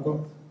airfoil. I've got.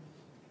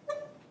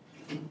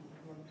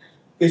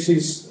 This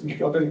is. I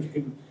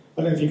don't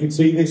know if you can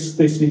see this.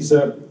 This is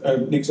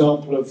an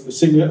example of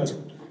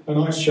an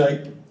ice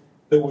shape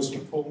that was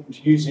performed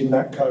using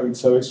that code.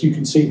 So as you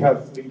can see how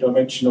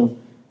three-dimensional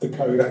the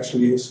code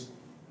actually is.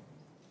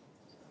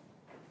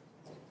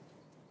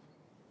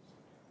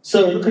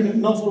 So looking at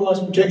novel ice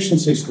projection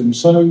systems.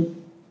 So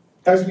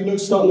as we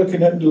start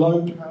looking at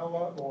low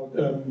power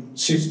or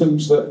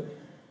systems that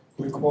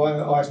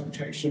require ice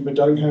protection but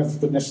don't have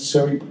the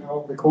necessary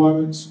power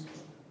requirements,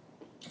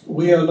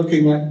 we are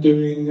looking at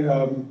doing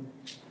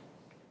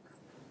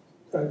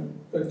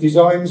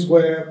designs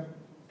where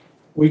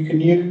we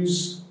can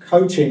use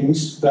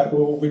coatings that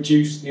will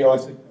reduce the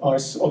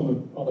ice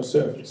on a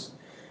surface.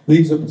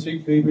 These are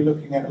particularly, we're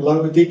looking at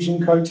low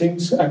adhesion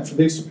coatings, and for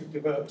this we've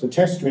developed a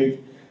test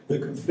rig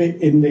that can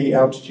fit in the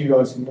altitude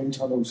icing wind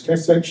tunnels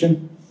test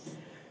section.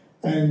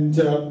 And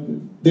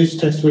this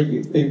test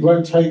rig, it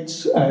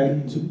rotates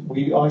and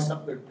we ice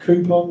up the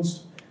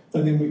coupons,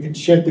 and then we can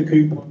shed the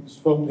coupons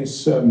from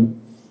this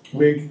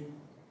rig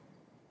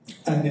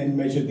and then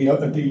measure the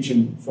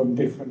adhesion from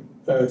different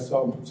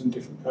samples and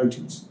different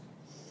coatings.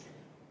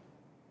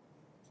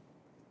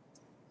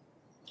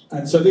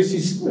 And so this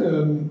is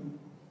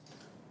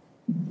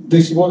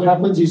what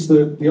happens is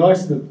the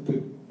ice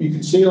that you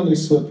can see on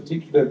this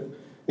particular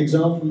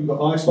example, you've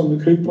got ice on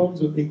the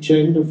coupons at each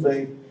end of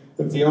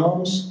the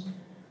arms,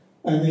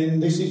 and then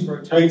this is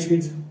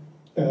rotated,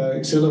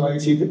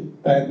 accelerated,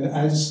 and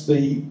as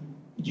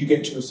you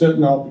get to a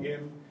certain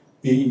RPM,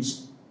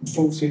 these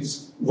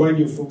forces,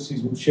 radial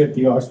forces, will shed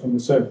the ice from the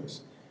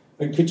surface.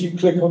 And could you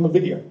click on the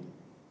video?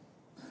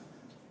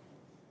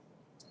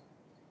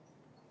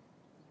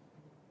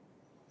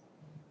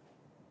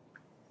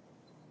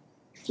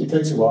 It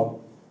takes a while.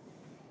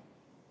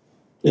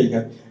 There you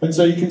go. And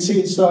so you can see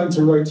it's starting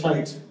to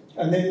rotate.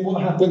 And then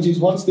what happens is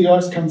once the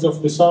ice comes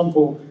off the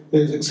sample,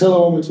 there's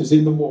accelerometers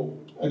in the wall,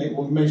 and it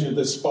will measure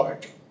the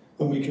spike.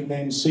 And we can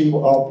then see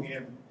what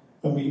RPM.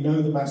 And we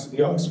know the mass of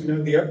the ice, we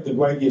know the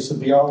radius of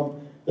the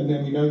arm, and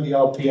then we know the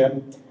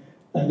RPM,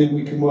 and then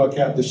we can work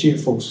out the shear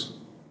force.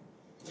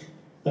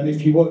 And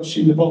if you watch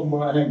in the bottom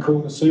right-hand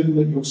corner soon,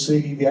 that you'll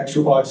see the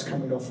actual ice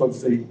coming off of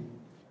the...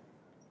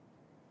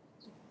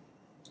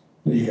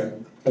 There you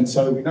go. And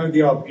so we know the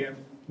RPM,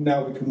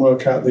 now we can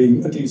work out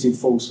the adhesive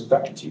force of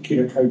that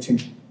particular coating.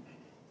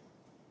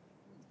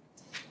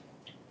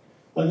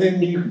 And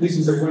then this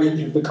is a range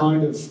of the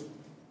kind of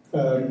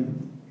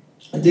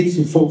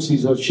adhesive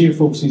forces or shear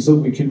forces that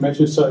we can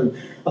measure. So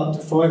up to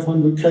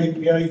 500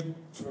 kPa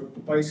for a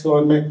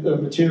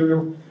baseline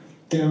material,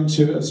 down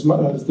to as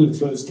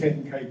little as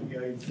 10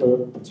 kPa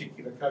for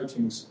particular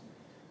coatings.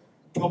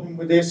 The problem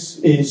with this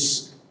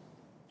is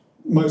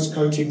most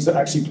coatings that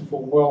actually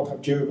perform well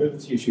have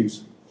durability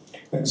issues.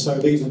 And so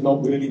these have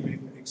not really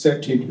been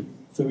accepted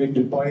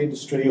by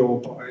industry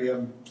or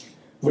by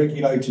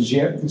regulators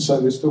yet, and so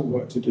there's still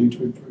work to do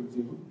to improve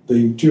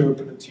the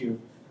durability of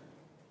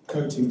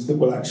coatings that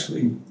will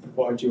actually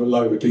provide you a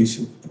low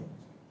adhesive product.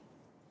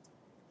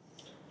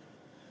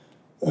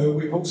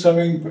 We've also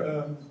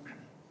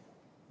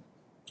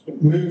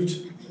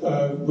moved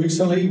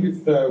recently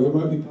with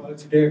remotely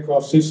piloted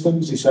aircraft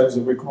systems. This has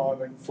a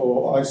requirement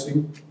for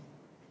icing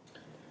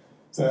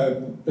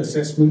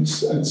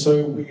assessments, and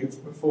so we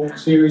have performed a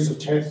series of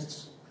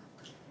tests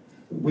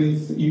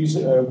with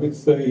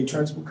the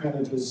Transport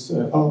Canada's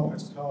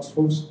RPAS task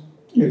force.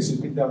 This has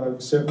been done over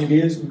several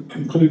years,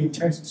 including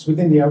tests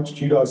within the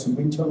altitude icing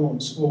wind tunnel on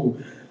small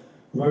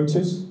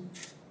rotors.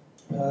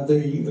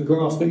 The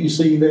graph that you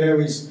see there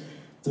is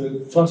the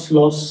thrust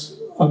loss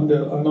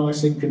under an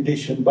icing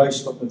condition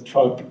based on the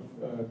type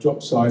of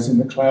drop size in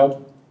the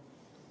cloud.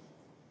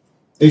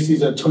 This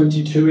is a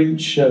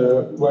 22-inch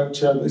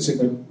rotor that's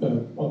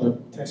on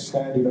a test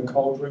stand in a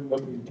cold room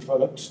that we've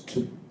developed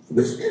for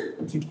this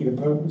particular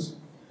purpose.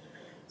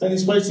 And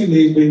it's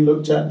basically been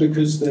looked at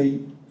because the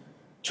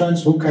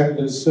Transport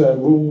Canada's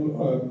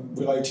rule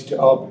related to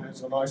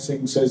RPAS on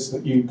icing says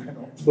that you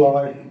cannot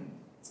fly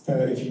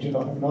if you do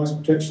not have an ice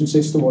protection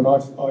system or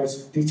an ice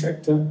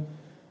detector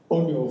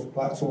on your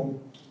platform,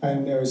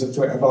 and there is a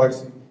threat of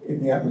icing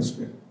in the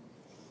atmosphere.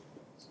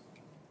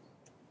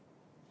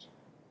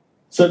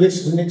 So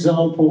this is an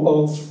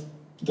example of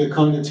the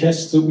kind of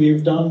tests that we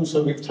have done.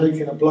 So we've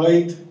taken a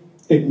blade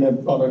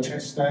on a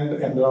test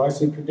stand under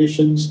icing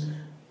conditions,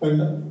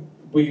 and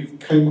we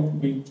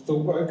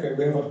thought, well, okay,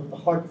 we have a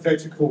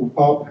hypothetical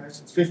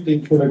RPAS, it's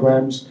 15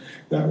 kilograms,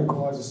 that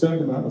requires a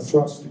certain amount of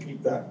thrust to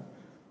keep that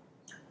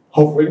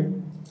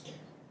hovering.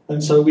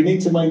 And so we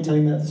need to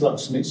maintain that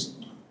thrust, and it's,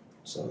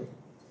 sorry.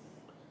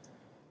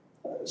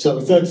 So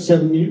with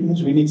 37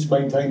 newtons, we need to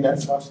maintain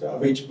that thrust out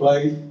of each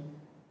blade,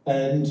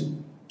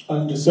 and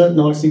under certain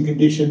icing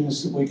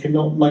conditions, we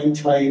cannot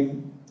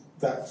maintain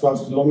that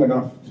thrust long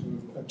enough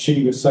to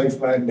achieve a safe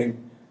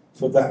landing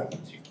for that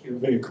particular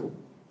vehicle.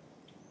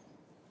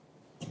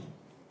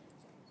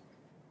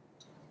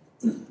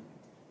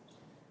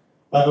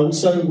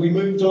 So we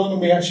moved on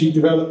and we actually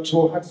developed,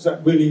 well, how does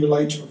that really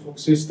relate to a full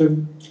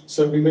system?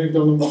 So we moved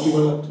on and we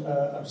developed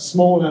a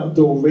small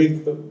outdoor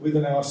rig with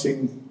an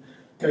icing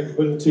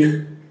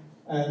capability,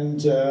 and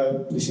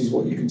this is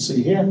what you can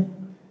see here.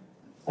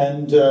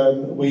 And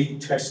we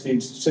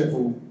tested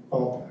several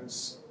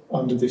RPAS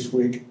under this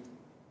rig.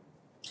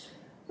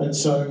 And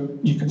so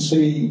you can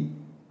see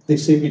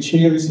this image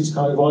here. This is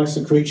kind of ice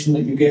accretion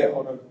that you get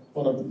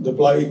on the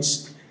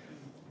blades.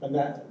 And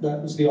that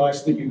was the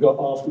ice that you got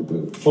after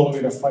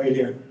following a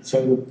failure.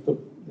 So the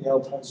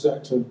RPAS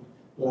had to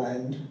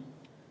land.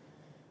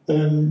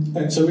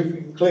 And so if we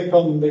can click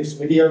on this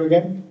video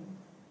again.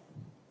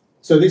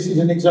 So this is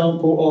an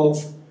example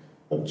of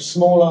a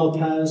small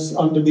RPAS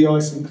under the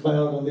icing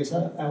cloud on this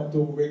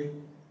outdoor rig.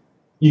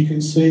 You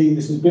can see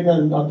this has been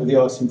under the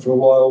icing for a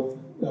while.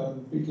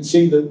 You can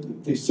see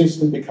that the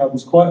system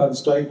becomes quite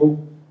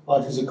unstable.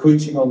 Ice is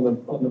accreting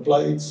on the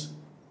blades.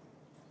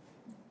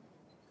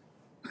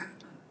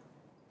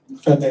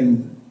 And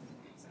then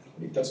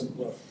it doesn't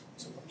work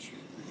so much.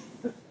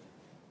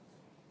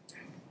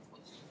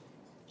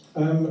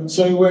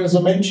 So as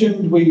I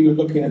mentioned, we were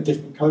looking at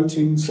different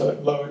coatings,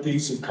 low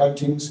adhesive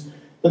coatings.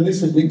 And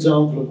this is an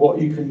example of what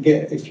you can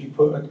get if you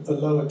put a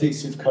low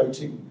adhesive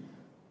coating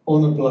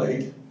on a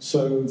blade.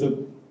 So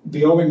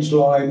the orange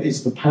line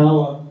is the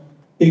power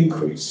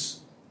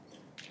increase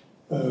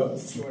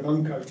for an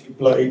uncoated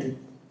blade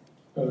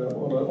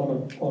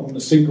on a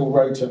single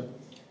rotor.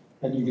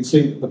 And you can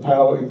see that the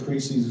power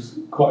increases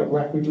quite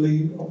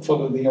rapidly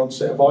following the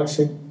onset of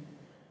icing.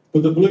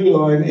 But the blue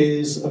line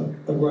is a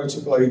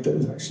rotor blade that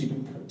has actually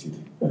been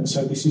coated. And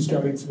so this is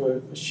going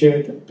through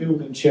a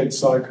build and shed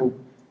cycle.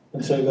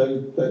 And so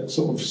that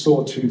sort of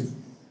sawtooth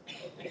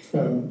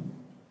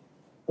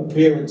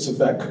appearance of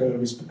that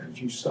curve is because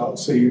you start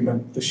seeing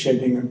the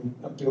shedding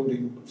and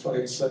building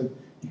phase. So,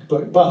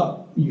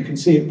 but you can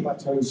see it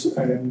plateaus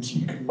and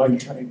you can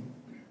maintain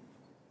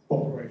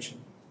operation.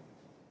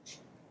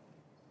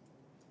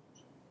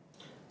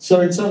 So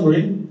in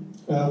summary,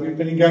 we've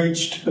been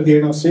engaged at the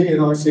NRC in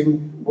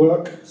icing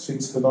work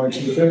since the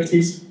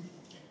 1930s.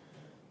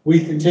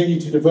 We continue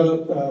to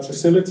develop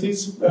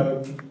facilities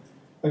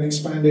and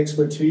expand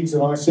expertise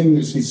in icing.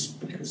 This is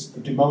because the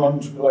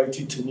demand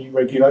related to new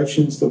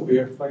regulations that we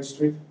are faced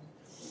with.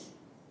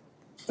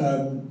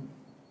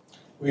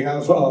 We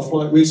have our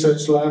flight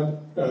research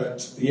lab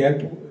at the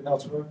airport in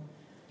Ottawa.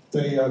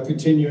 They are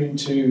continuing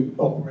to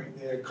operate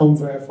their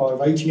Convair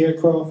 580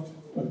 aircraft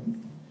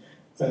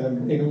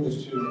in order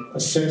to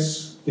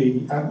assess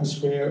the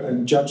atmosphere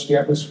and judge the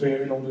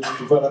atmosphere in order to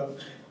develop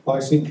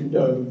icing,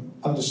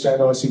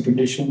 understand icing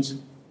conditions.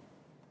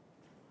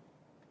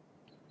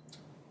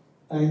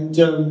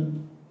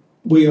 And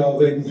we are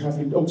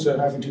then also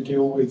having to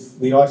deal with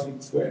the icing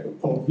threat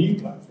of new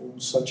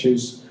platforms such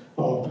as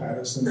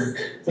RPAS and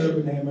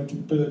urban air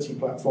mobility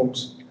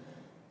platforms,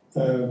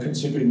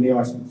 considering the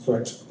icing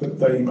threat that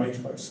they may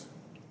face.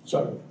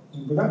 So,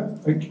 with that,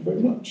 thank you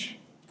very much.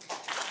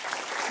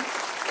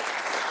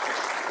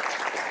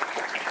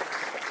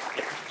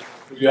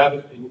 Do you have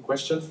any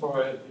questions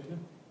for David?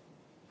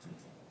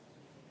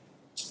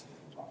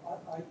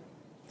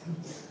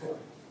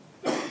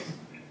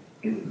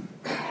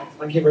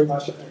 Thank you very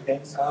much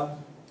again.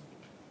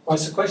 My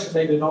question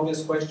may be an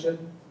obvious question,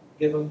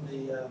 given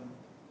the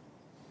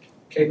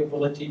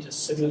capability to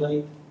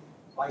simulate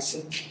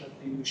icing that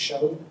you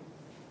showed.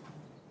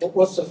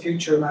 What's the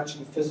future of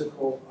actually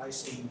physical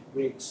icing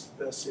rigs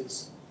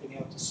versus being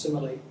able to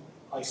simulate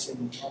icing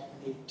and not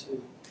need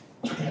to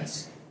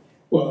test?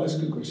 Well, that's a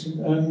good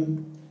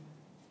question.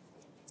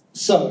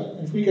 So,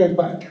 if we go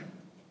back,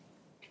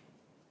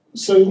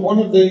 so one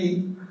of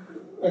the,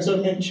 as I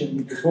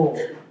mentioned before,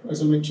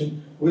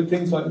 with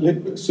things like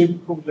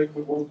supercooled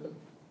liquid water,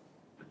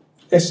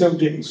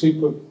 SLD,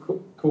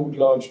 supercooled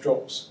large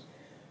drops,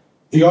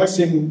 the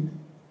icing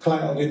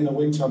cloud in the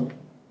wind tunnel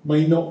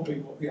may not be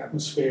what the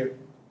atmosphere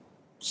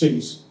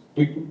sees.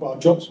 Our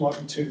drops might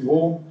be too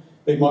warm,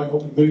 they might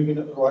not be moving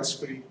at the right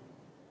speed.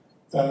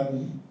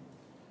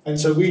 And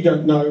so we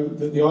don't know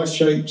that the ice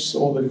shapes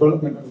or the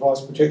development of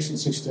ice protection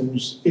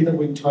systems in a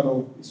wind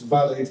tunnel is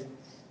valid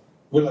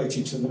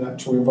related to the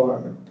natural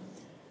environment.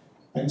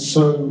 And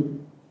so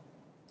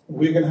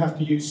we're going to have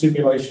to use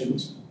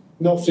simulations,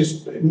 not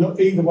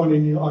either one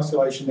in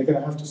isolation, they're going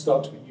to have to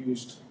start to be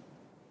used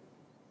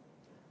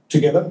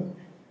together.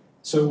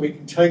 So we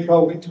can take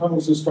our wind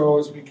tunnels as far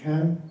as we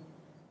can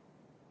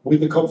with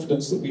the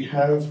confidence that we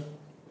have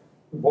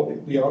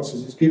what the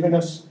answers is giving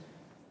us.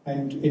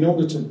 And in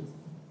order to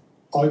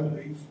I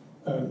believe,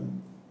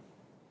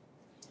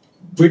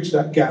 bridge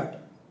that gap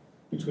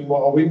between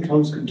what our wind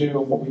tunnels can do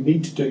and what we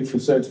need to do for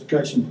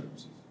certification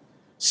purposes.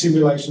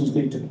 Simulations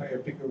need to play a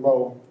bigger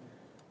role,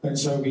 and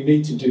so we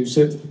need to do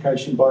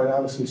certification by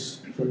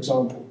analysis, for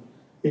example,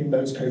 in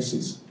those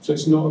cases. So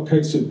it's not a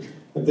case of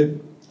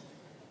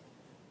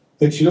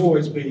they should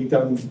always be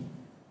done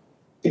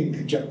in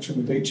conjunction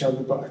with each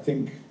other, but I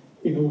think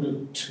in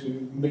order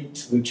to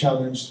meet the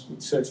challenge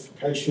with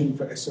certification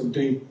for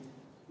SLD,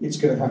 it's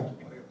going to have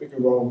to play a bigger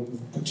role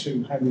with the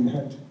two hand in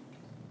hand.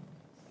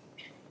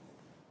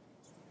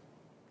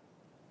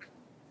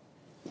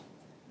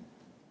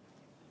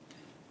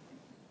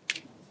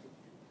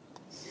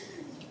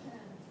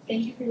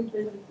 Thank you for your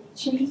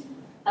presentation.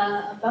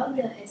 About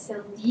the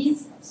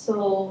SLDs,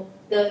 so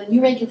the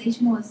new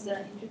regulation was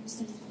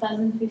introduced in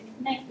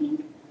 2015, I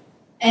think,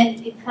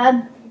 and it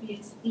had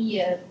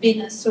previously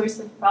been a source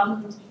of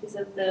problems because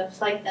of the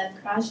flight that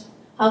crashed.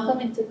 How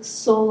come it took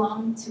so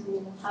long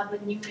to have a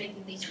new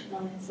regulation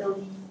on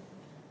SLDs?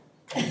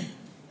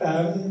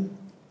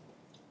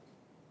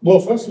 Well,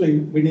 firstly,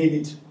 we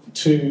needed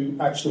to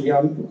actually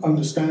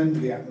understand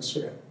the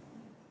atmosphere.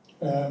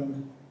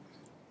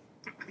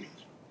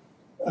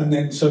 And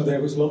then, so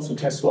there was lots of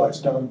test flights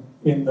done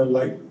in the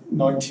late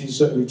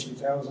 90s, early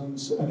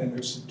 2000s, and then it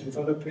was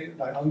developing,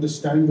 like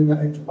understanding that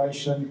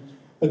information,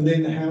 and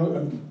then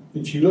how,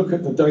 if you look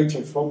at the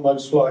data from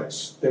those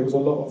flights, there was a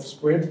lot of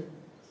spread,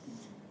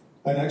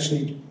 and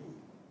actually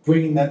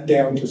bringing that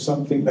down to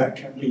something that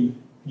can be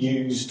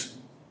used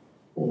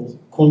or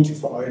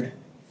quantified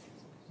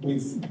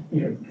with,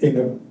 in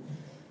a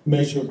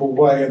measurable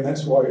way, and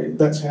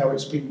that's how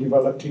it's been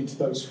developed into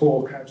those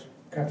four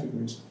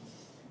categories.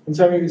 And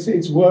so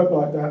it's work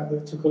like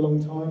that took a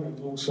long time, and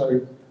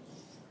also,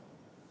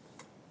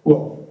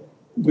 well,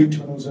 wind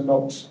tunnels are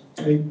not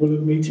capable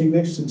of meeting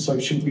this, and so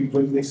should we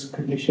bring this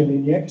condition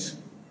in yet?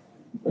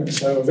 And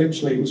so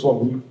eventually it was, well,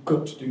 we've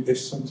got to do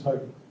this, and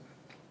so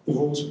the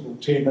rules were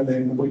brought in, and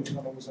then the wind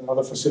tunnels and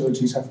other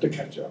facilities have to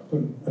catch up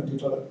and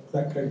develop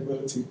that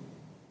capability.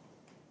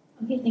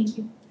 Okay, thank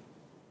you.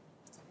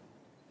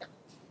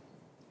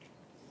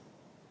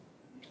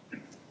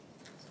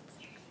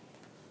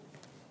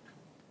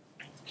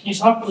 Can you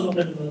talk a little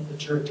bit about the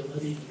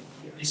durability of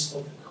the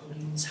isotope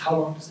coatings? How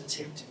long does it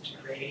take to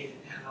degrade,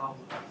 and how,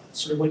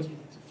 sort of what do you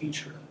think the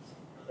future of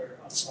other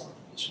small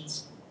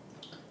applications?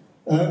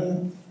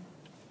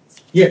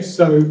 Yes,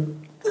 so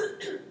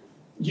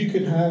you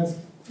could have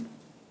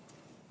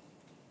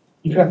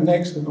an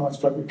excellent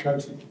isotopic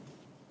coating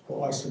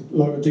or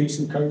lower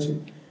decent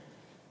coating,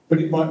 but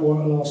it might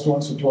last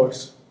once or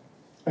twice.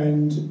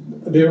 And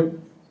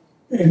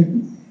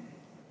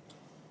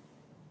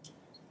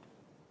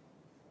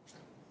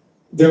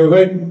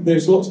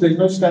there's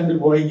no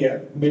standard way yet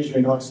of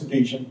measuring ice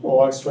adhesion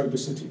or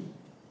isophobicity.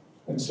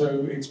 And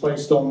so it's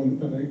based on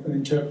an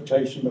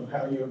interpretation of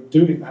how you're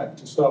doing that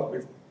to start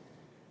with.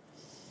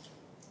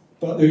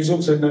 But there is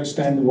also no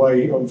standard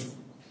way of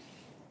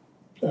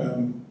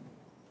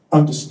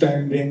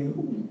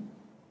understanding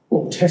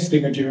or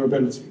testing a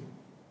durability.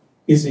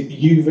 Is it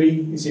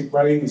UV? Is it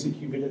rain? Is it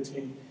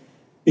humidity?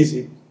 Is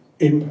it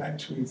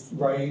impact with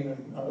rain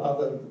and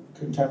other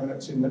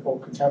contaminants in the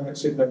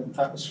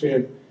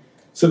atmosphere?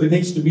 So there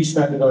needs to be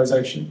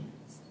standardisation.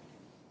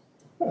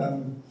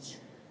 Not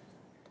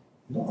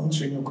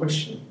answering your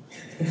question.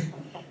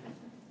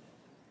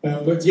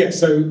 But yeah,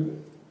 so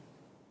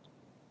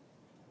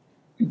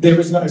there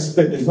is no, as I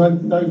said, there's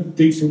no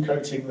decent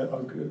coating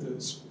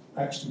that's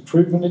actually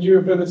proven the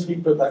durability,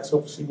 but that's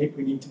obviously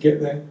we need to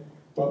get there.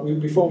 But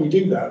before we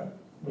do that,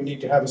 we need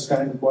to have a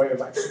standard way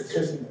of actually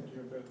assessing that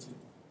durability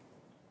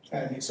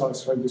and its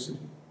isophobicity.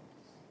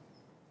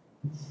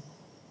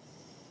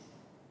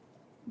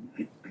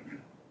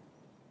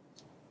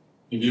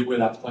 Maybe we'll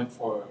have time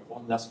for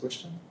one last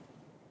question.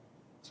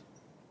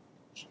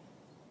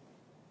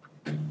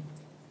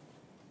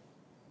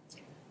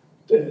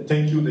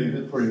 Thank you,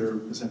 David, for your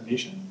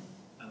presentation.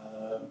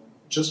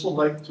 Just would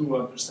like to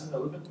understand a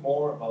little bit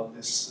more about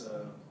this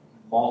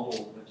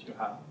model that you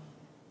have.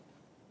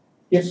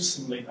 Yes. To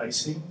simulate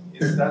icing.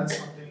 Is that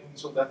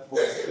something that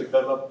was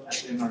developed at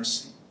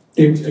NRC?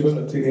 It was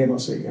developed at the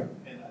NRC, yeah.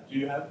 And do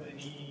you have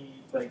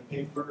any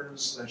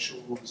papers that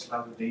shows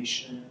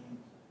validation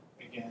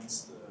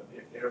against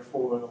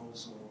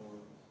airfoils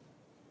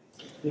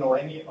or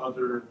any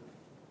other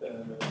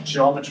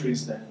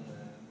geometries than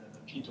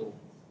VTOL?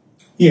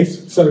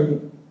 Yes. So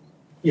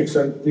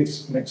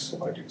this next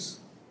slide is.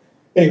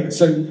 Anyway,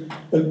 so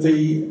at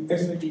the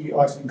SLD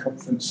Icing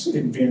Conference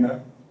in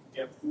Vienna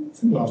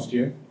last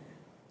year,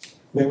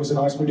 there was an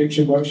ice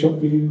prediction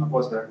workshop. I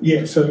was there.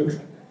 Yeah. So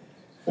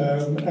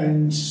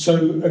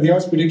the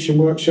ice prediction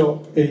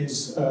workshop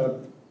is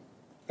an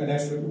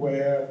effort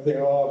where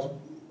there are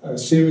a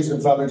series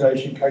of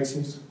validation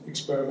cases,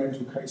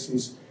 experimental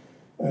cases,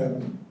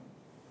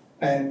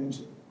 and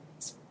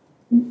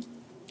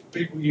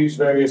people use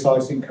various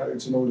icing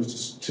codes in order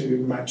to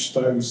match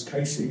those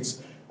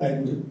cases,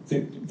 and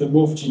the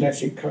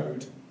morphogenetic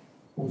code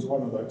was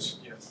one of those.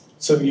 Yes.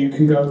 So you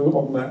can go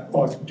on that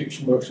ice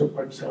prediction workshop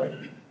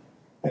website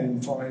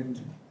and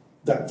find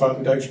that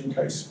validation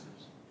case.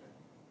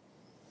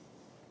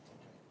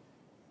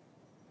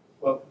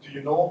 Well, do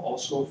you know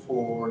also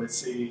for, let's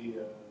say,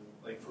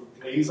 like for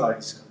glaze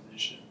ice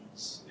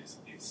conditions,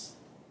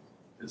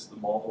 is the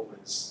model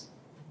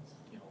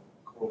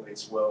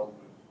correlates well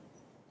with?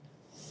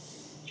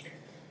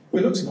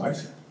 Well, it looks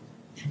nice.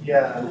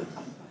 Yeah,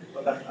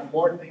 but I'm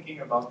more thinking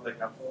about like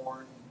a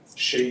horn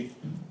shape,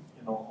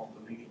 on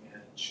the leading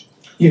edge.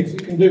 Yes,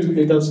 it can do.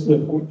 It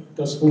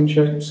does horn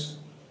shapes.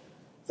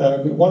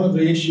 One of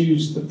the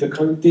issues that the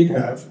code did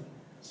have,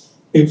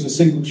 it was a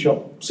single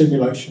shot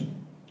simulation.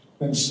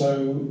 And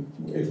so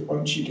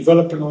once you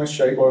develop an ice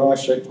shape or an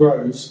ice shape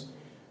grows,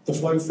 the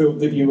flow field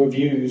that you have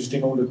used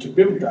in order to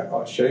build that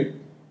ice shape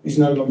is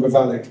no longer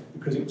valid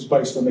because it was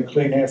based on a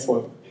clean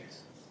airfoil.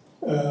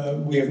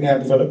 We have now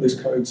developed this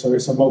code, so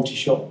it's a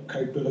multi-shot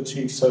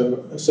capability,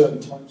 so at a certain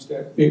time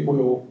step it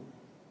will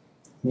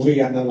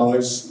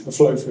reanalyze the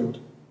flow field.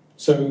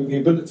 So the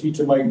ability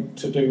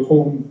to do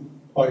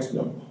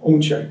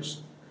horn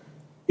shapes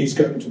is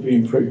going to be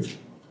improved.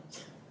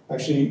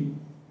 Actually,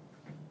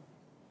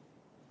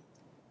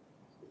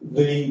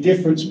 the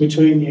difference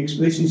between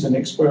this is an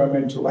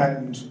experimental,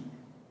 and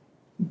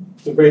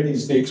the red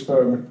is the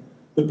experiment,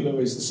 the blue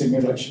is the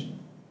simulation.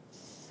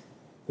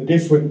 The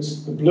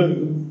difference, the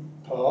blue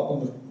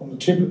part on the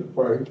tip of the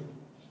probe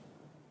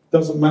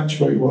doesn't match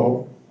very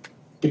well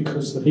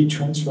because the heat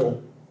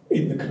transfer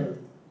in the code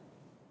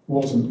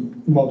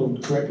wasn't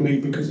modelled correctly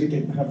because it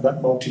didn't have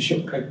that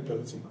multi-shot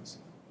capability.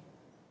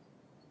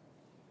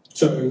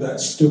 So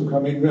that's still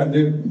coming, and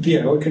then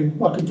I can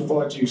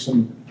provide you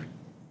some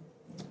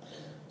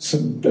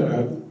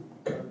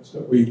codes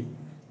that we,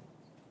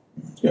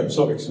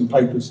 some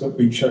papers that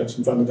we showed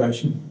some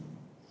validation.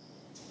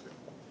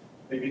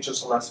 Maybe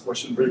just a last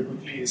question very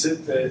quickly. Is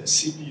it the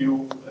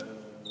CPU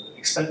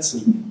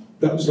expensive?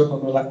 That was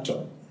on the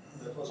laptop.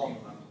 That was on the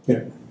laptop.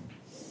 Yeah.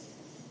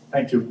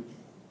 Thank you.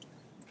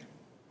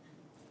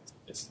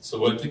 Yes.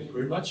 So thank you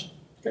very much.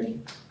 Okay.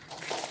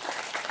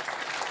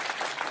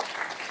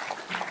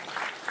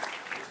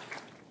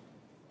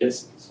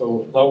 Yes,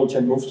 so now we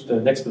can move to the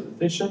next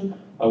presentation.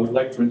 I would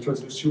like to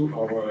introduce you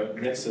our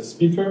next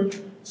speaker.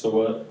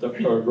 So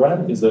Dr.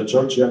 Grant is a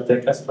Georgia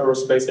Tech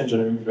Aerospace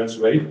Engineering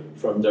graduate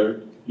from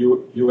the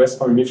U.S.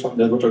 Army from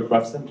the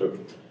Rotorcraft Center.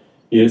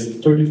 He has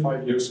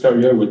 35 years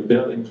career with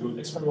Bell, include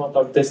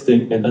experimental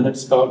testing and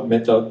analytical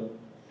method.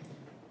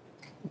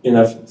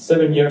 In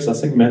 7 years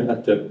assignment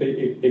at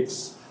the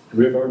PAX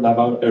River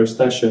Naval Air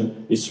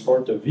Station, he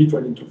supported the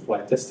V-22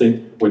 flight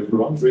testing with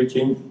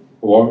groundbreaking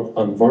work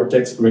on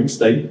vortex ring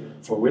state,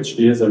 for which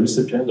he is a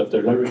recipient of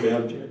the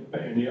Mirabel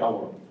Pioneer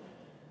Award.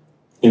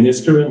 In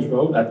his current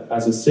role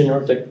as a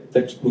senior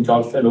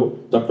technical fellow,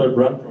 Dr.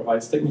 Grant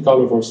provides technical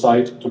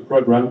oversight to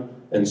program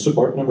and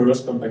support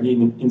numerous company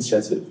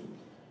initiatives.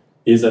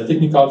 He is a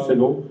technical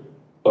fellow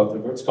of the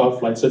Vertical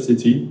Flight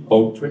Society,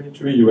 holds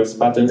 23 US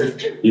patents.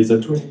 He is a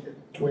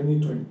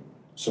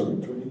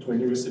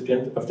 2020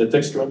 recipient of the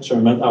Textron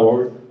Chairman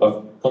Award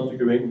of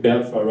Configuring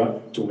Bell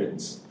Farah to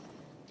Wins.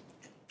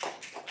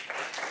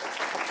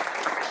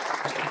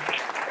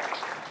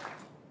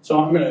 So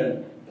I'm going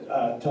to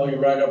tell you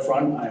right up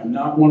front, I am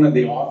not one of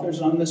the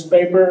authors on this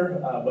paper,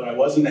 but I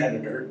was an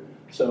editor.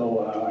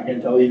 So I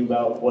can tell you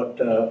about what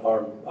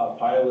our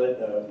pilot,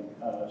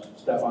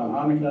 Stefan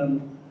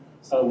Hanneken,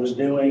 was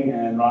doing,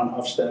 and Ron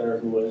Hofstetter,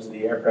 who was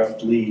the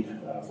aircraft lead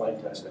flight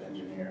test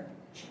engineer.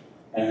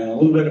 And a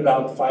little bit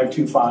about the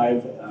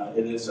 525.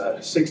 It is a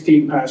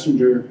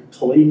 16-passenger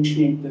clean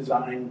sheet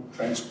design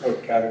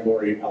transport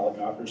category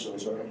helicopter, so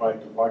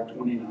certified to Part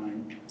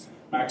 29.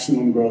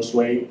 Maximum gross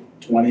weight,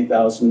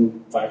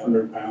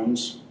 20,500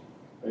 pounds.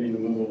 Ready to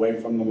move away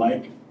from the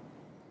mic.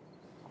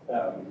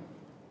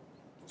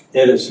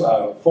 It is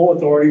full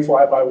authority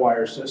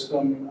fly-by-wire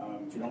system.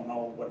 If you don't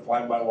know what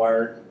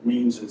fly-by-wire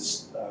means,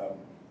 it's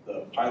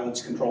the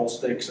pilot's control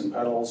sticks and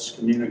pedals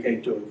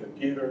communicate to a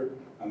computer,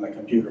 and the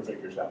computer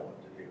figures out what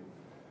to do.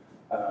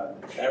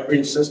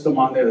 Every system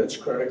on there that's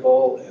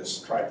critical is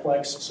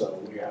triplex, so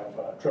we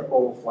have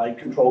triple flight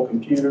control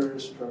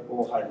computers,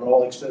 triple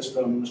hydraulic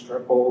systems,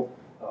 triple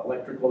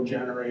electrical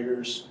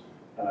generators,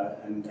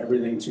 and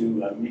everything to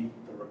meet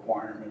the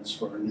requirements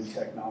for new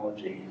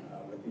technology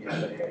with the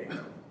FAA.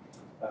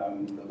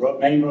 The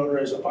main rotor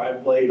is a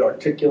 5-blade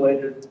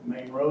articulated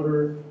main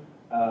rotor,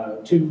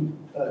 2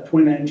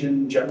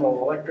 twin-engine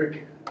General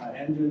Electric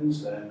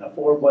engines, and a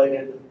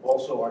 4-bladed,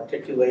 also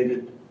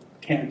articulated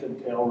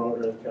canted tail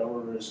rotor. The tail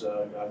rotor has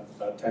got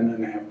about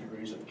 10.5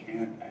 degrees of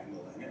cant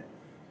angle in it,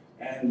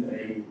 and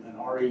an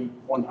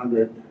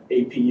RE100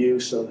 APU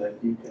so that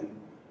you can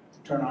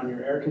turn on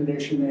your air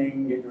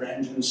conditioning, get your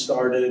engines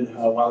started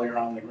while you're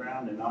on the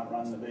ground, and not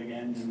run the big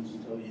engines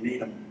until you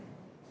need them.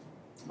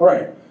 All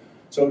right,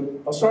 so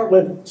I'll start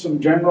with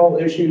some general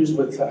issues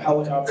with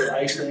helicopter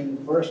icing.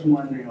 First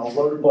one,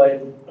 rotor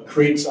blade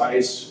accretes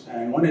ice,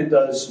 and when it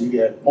does, you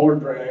get more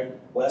drag,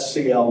 less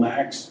CL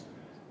max,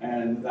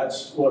 and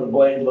that's what a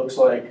blade looks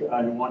like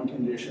in one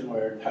condition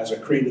where it has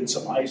accreted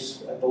some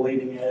ice at the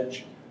leading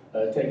edge.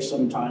 It takes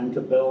some time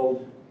to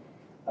build.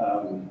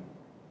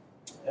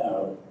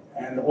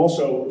 And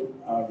also,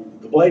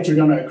 the blades are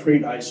going to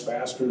accrete ice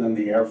faster than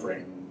the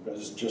airframe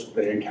because just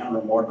they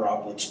encounter more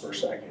droplets per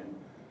second.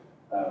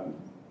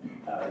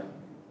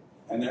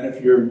 And then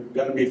if you're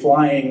going to be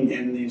flying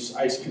in these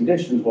ice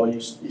conditions, well, you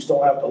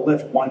still have to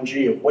lift 1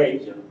 G of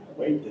weight. Your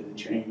weight didn't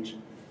change.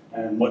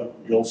 And what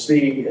you'll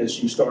see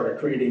as you start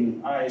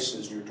accreting ice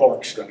is your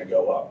torque's going to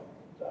go up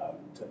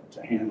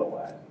to handle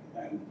that.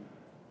 And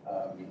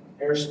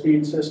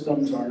airspeed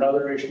systems are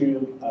another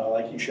issue.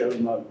 Like you showed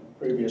in the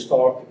previous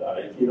talk,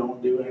 if you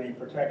don't do any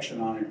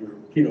protection on it, your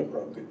pitot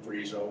probe could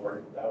freeze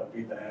over. That would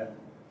be bad.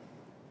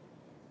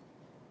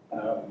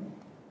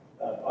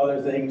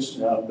 Other things,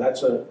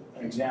 that's an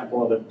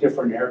example of a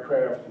different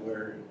aircraft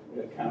where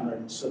it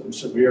encountered some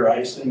severe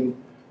icing.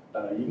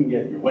 You can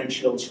get your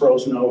windshields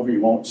frozen over,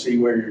 you won't see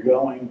where you're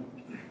going.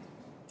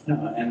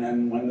 And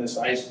then when this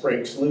ice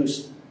breaks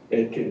loose,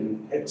 it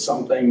can hit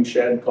something,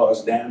 shed,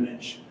 cause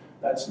damage.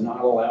 That's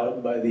not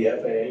allowed by the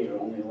FAA. You're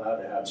only allowed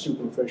to have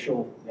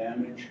superficial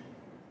damage.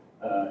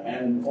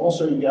 And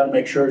also you got to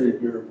make sure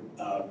that your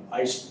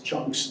ice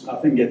chunks,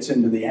 nothing gets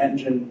into the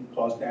engine,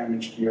 cause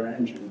damage to your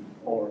engine,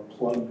 or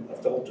plug a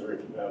filter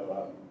if you have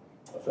a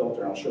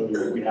filter. I'll show you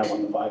what we have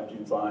on the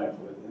 525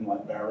 with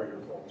inlet barrier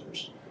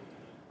filters.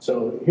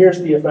 So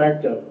here's the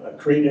effect of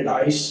accreted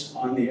ice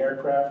on the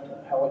aircraft.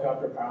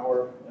 Helicopter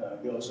power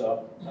goes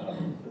up.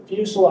 The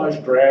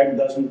fuselage drag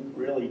doesn't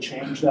really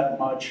change that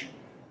much.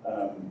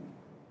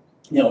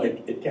 You know,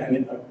 it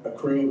can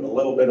accrue a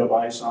little bit of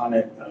ice on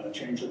it,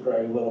 change the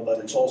drag a little, but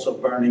it's also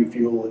burning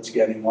fuel, it's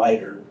getting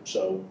lighter,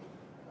 so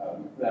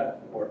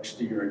that works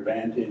to your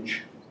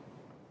advantage.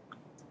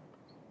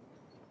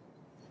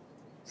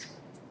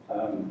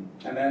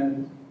 And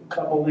then a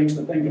couple things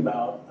to think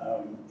about.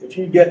 If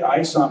you get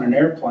ice on an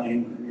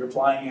airplane, and you're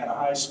flying at a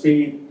high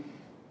speed,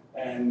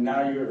 and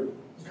now you're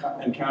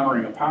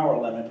encountering a power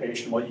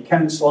limitation, well, you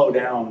can slow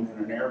down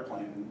in an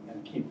airplane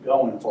and keep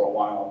going for a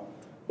while.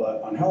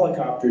 But on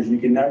helicopters, you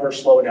can never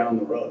slow down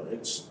the rotor.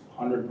 It's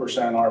 100%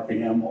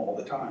 RPM all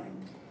the time.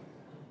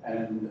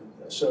 And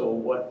so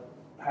what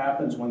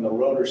happens when the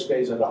rotor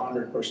stays at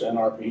 100%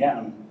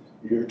 RPM,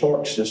 your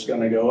torque's just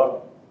going to go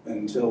up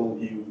until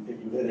you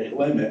hit a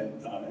limit,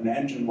 an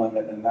engine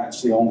limit, and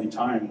that's the only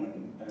time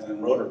when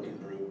and rotor can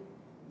droop.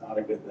 Not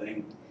a good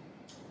thing.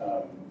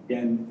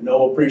 Again,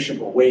 no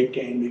appreciable weight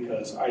gain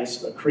because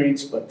ice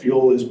accretes, but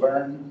fuel is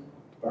burned.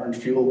 Burned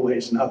fuel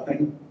weighs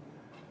nothing.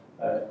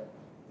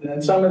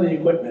 And some of the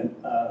equipment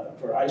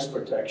for ice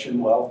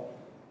protection, well,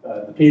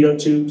 the pitot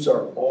tubes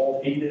are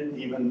all heated,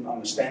 even on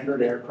the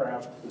standard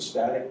aircraft. The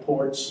static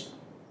ports,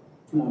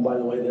 by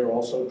the way, they're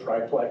also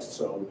triplexed,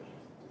 so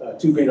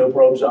 2 pitot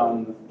probes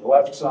on the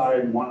left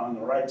side, 1 on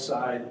the right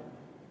side,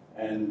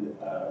 and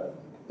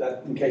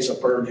that in case a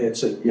bird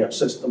hits it, you have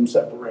system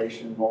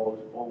separation,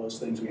 all those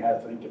things we had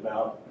to think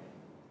about.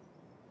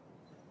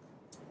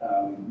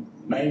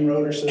 Main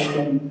rotor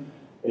system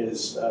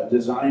is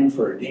designed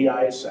for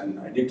de-ice, and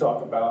I did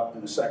talk about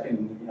in a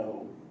second, you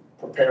know,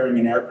 preparing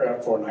an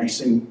aircraft for an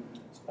icing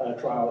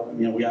trial.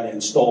 You know, we got to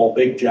install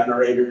big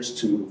generators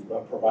to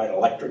provide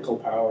electrical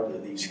power to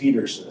these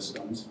heater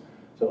systems.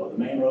 So the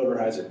main rotor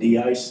has a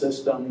de-ice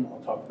system.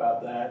 I'll talk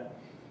about that.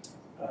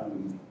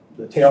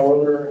 The tail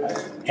rotor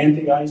has an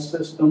anti-ice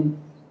system.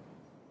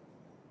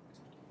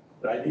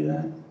 Did I do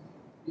that?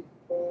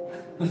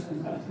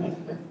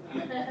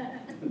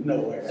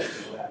 No way I did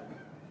that.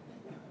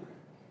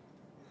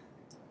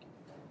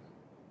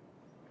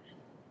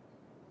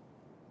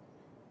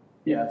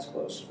 Yeah, it's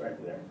close, right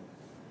there.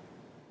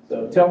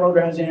 So tail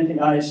rotor has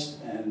anti-ice,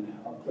 and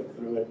I'll click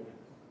through it.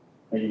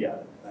 Oh, you got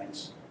it,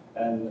 thanks.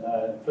 And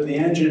for the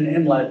engine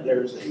inlet,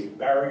 there's a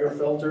barrier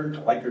filter,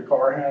 like your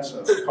car has,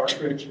 a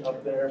cartridge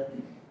up there.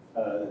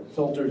 That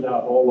filters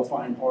out all the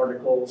fine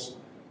particles.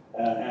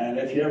 And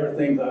if you ever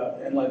think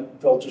the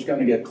inlet filter's going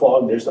to get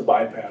clogged, there's a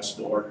bypass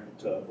door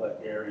to let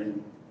air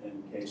in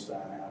case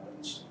that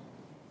happens.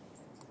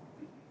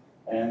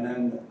 And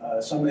then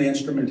some of the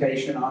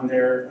instrumentation on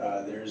there,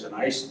 there's an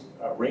ice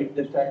rate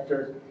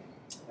detector.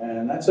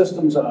 And that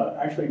system's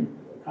actually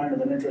kind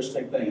of an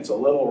interesting thing. It's a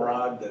little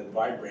rod that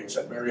vibrates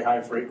at very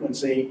high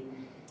frequency.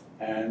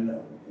 And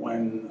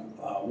when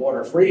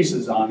water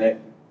freezes on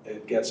it,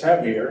 it gets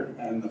heavier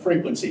and the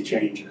frequency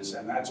changes.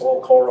 And that's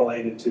all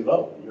correlated to,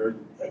 oh, you're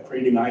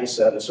accreting ice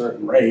at a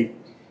certain rate.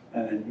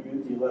 And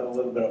then you let a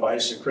little bit of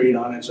ice accrete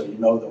on it so you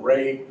know the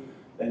rate.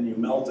 Then you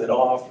melt it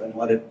off and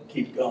let it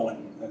keep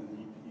going. And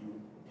you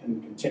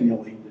can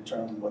continually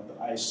determine what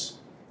the ice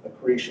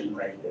accretion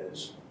rate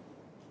is.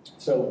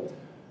 So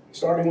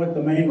starting with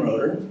the main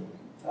rotor,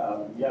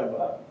 you have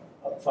a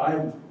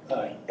 5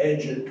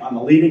 edge, on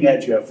the leading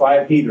edge you have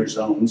 5 heater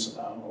zones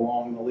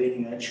along the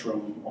leading edge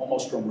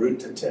almost from root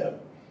to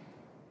tip.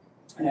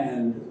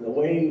 And the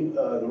way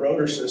the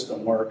rotor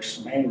system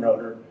works, main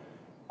rotor,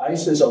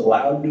 ice is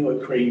allowed to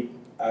accrete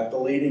at the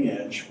leading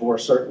edge for a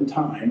certain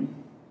time.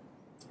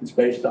 It's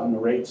based on the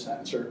rate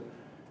sensor.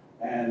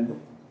 And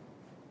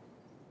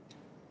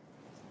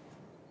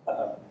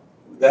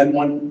then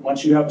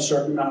once you have a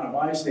certain amount of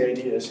ice, the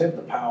idea is hit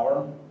the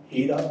power,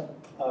 heat up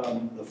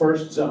the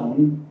first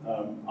zone,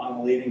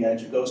 the leading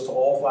edge. It goes to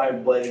all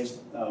 5 blades,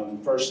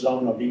 first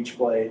zone of each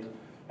blade,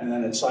 and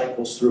then it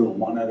cycles through them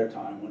one at a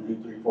time, 1,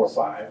 2, 3, 4,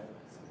 5.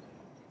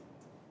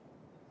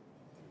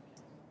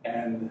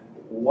 And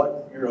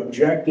what your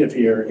objective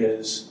here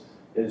is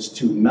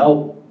to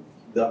melt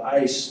the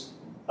ice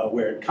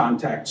where it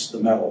contacts the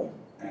metal.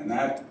 And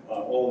that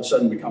all of a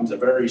sudden becomes a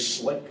very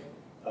slick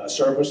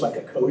surface, like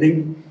a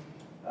coating,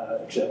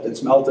 except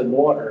it's melted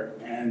water.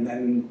 And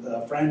then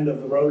the friend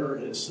of the rotor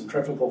is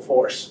centrifugal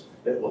force.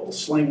 It will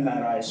sling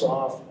that ice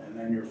off, and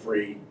then you're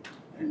free,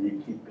 and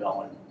you keep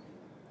going.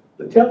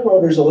 The tail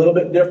rotor is a little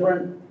bit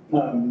different.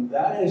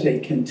 That is a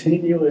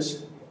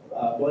continuous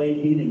blade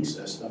heating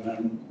system,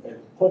 and it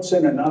puts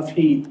in enough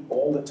heat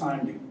all the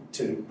time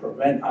to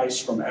prevent ice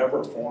from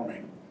ever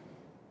forming.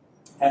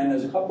 And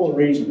there's a couple of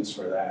reasons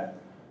for that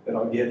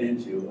I'll get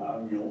into.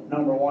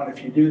 Number one,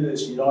 if you do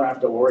this, you don't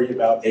have to worry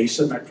about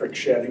asymmetric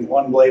shedding.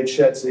 One blade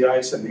sheds the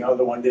ice and the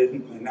other one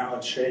didn't, and now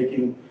it's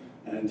shaking.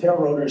 And tail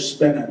rotors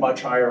spin at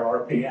much higher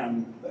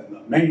RPM than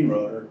the main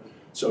rotor,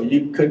 so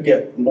you could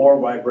get more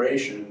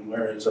vibration,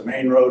 whereas a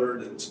main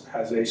rotor that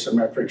has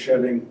asymmetric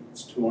shedding,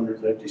 it's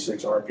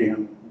 256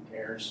 RPM, who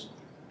cares?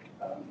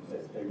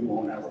 You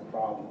won't have a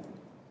problem.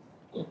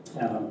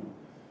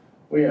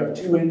 We have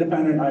 2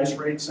 independent ice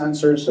rate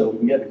sensors, so we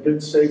can get a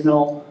good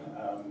signal.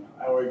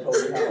 I already told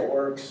you how it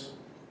works.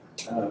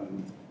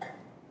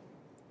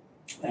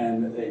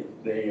 And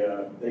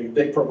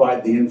they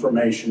provide the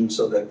information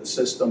so that the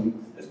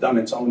system has done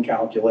its own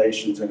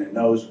calculations and it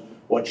knows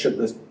what should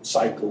the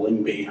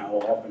cycling be, how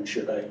often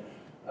should I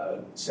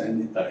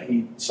send a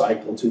heat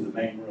cycle to the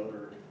main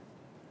rotor.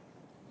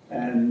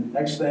 And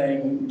next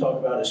thing we talk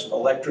about is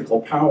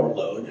electrical power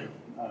load.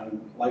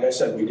 Like I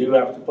said, we do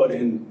have to put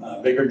in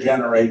bigger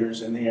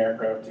generators in the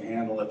aircraft to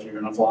handle if you're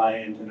going to fly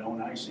into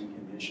known icing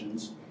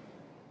conditions.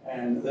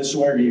 And this is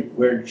where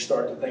you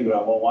start to think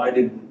about, well, why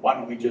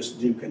don't we just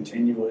do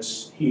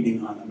continuous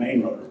heating on the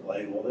main rotor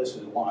blade? Well, this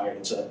is why.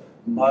 It's a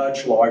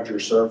much larger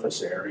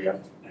surface area.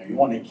 Now, you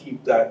want to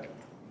keep that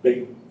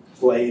big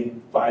blade,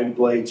 5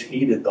 blades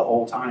heated the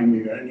whole time.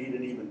 You're going to need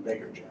an even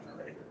bigger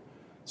generator.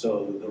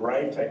 So the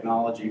right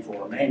technology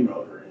for a main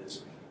rotor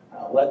is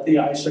let the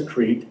ice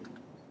accrete,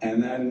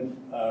 and then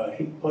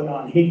put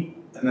on heat,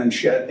 and then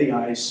shed the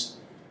ice.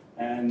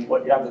 And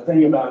what you have to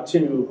think about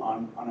too,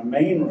 on a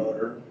main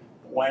rotor,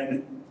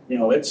 when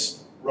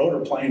its rotor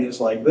plane is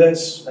like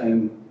this,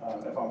 and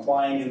if I'm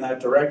flying in that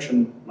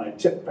direction, my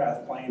tip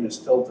path plane is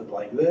tilted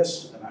like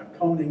this, and I'm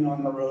coning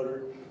on the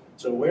rotor.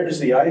 So where does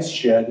the ice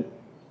shed?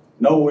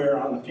 Nowhere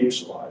on the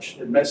fuselage.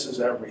 It misses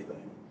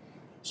everything.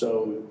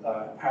 So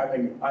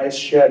having ice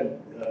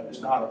shed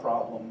is not a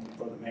problem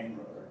for the main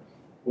rotor.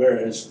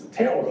 Whereas the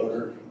tail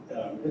rotor,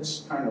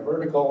 it's kind of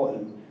vertical,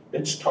 and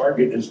its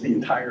target is the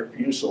entire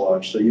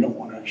fuselage, so you don't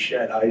want to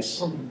shed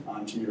ice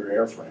onto your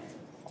airframe.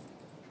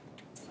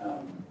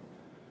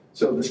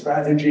 So the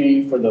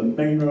strategy for the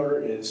main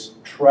rotor is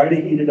try to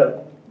heat it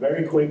up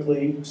very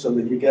quickly so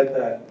that you get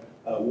that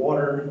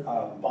water,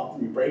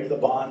 you break the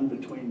bond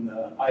between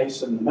the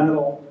ice and the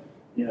metal.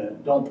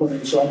 Don't put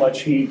in so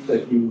much heat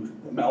that you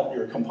melt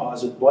your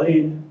composite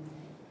blade.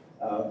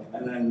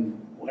 And then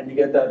when you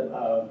get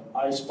that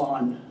ice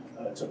bond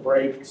to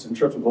break,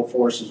 centrifugal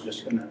force is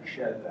just going to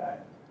shed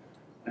that.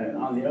 And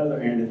on the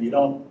other hand, if you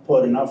don't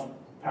put enough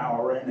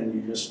power in and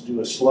you just do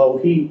a slow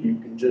heat, you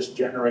can just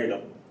generate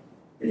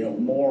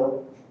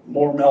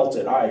more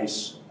melted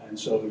ice. And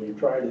so you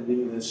try to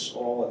do this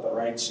all at the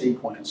right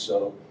sequence.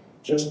 So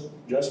just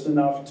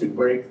enough to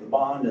break the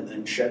bond and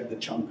then shed the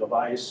chunk of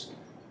ice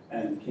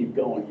and keep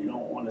going. You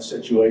don't want a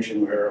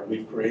situation where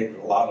we've created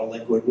a lot of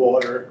liquid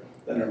water,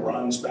 then it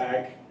runs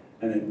back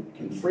and it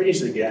can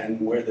freeze again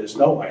where there's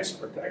no ice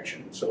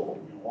protection.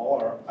 So all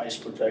our ice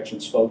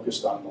protection's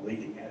focused on the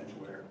leading edge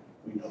where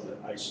we know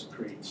that ice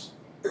accretes.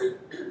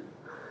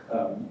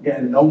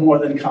 Again, no more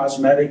than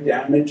cosmetic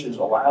damage is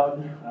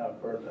allowed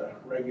per the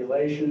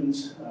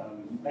regulations.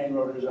 Main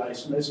rotor's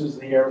ice misses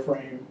the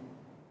airframe.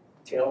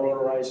 Tail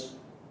rotor ice,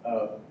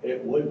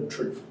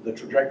 the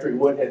trajectory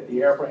would hit the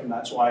airframe.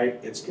 That's why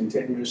it's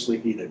continuously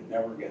heated,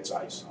 never gets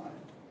ice on it.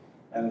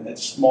 And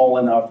it's small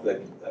enough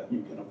that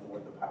you can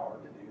afford the power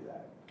to do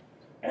that.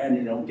 And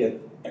you don't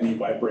get any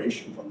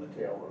vibration from the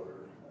tail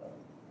rotor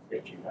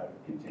if you have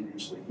it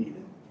continuously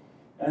heated.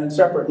 And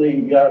separately,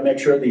 you got to make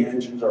sure the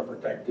engines are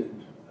protected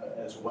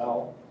as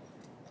well.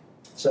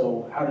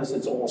 So how does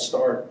this all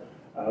start?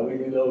 We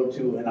can go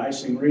to an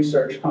icing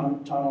research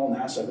tunnel,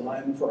 NASA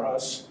Glenn for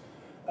us.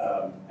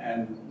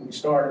 And we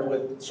started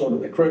with sort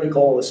of the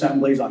critical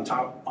assemblies on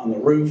the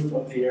roof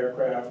of the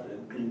aircraft.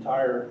 The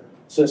entire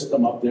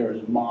system up there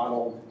is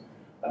modeled.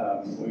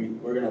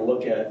 We're going to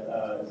look at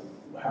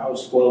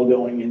how's flow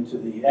going into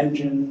the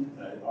engine.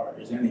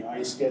 Is any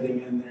ice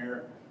getting in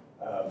there?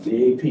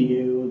 The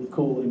APU, the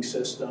cooling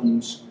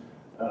systems,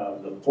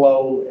 the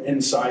flow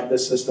inside the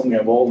system. We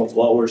have all the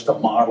blowers to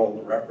model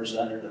the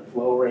representative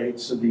flow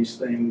rates of these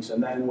things,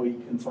 and then we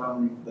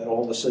confirm that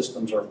all the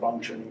systems are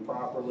functioning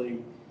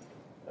properly.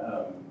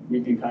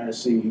 You can kind of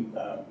see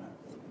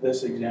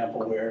this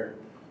example where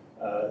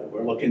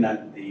We're looking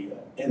at the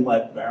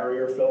inlet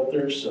barrier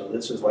filters. So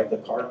this is like the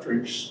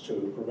cartridge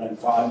to prevent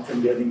fog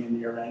from getting into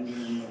your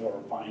engine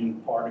or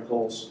fine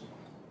particles.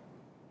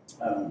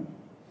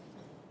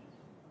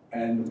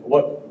 And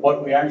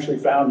what we actually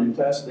found in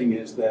testing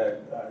is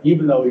that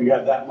even though you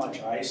have that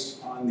much ice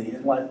on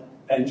the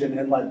engine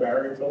inlet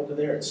barrier filter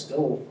there, it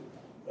still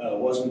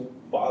wasn't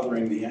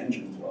bothering the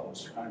engine flow.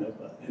 It's kind of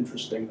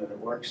interesting that it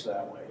works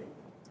that way.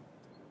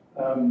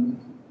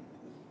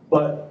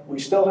 But we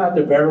still had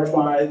to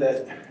verify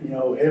that,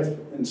 if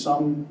in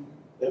some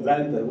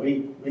event that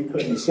we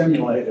couldn't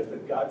simulate, if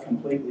it got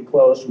completely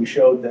closed, we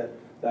showed that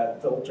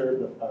that filter,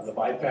 the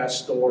bypass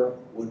store,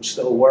 would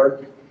still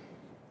work.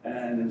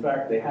 And in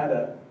fact, they had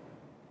to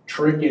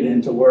trick it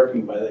into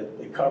working by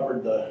they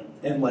covered the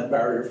inlet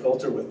barrier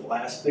filter with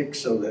plastic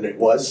so that it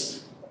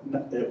was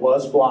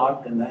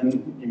blocked, and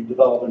then you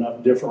develop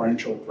enough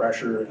differential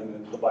pressure and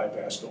then the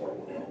bypass door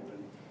will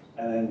open.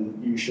 And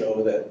then you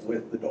show that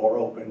with the door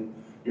open,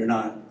 you're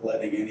not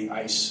letting any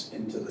ice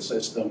into the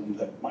system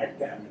that might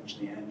damage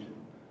the engine.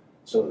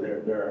 So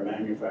there are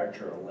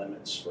manufacturer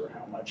limits for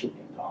how much it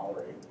can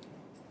tolerate.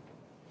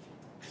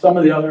 Some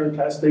of the other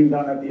testing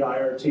done at the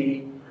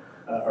IRT,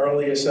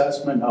 early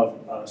assessment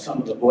of some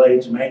of the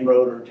blades, main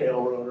rotor,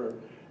 tail rotor,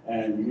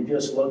 and you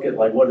just look at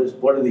like what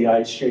are the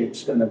ice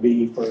shapes going to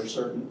be for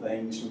certain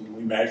things.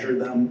 We measure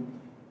them,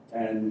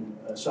 and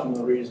some of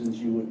the reasons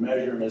you would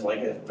measure them is like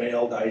a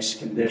failed ice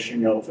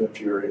condition. If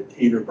your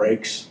heater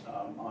breaks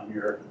on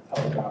your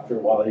helicopter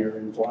while you're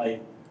in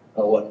flight,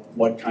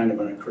 what kind of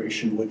an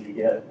accretion would you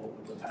get? What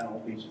would the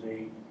penalties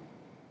be?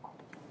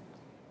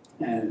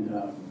 And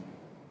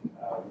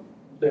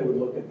they would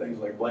look at things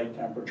like blade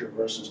temperature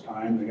versus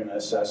time. They're going to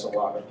assess a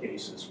lot of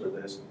cases for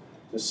this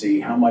to see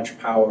how much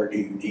power do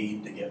you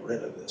need to get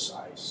rid of this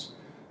ice.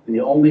 The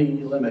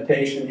only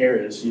limitation here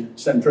is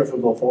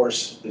centrifugal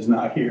force is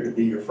not here to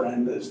be your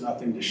friend. There's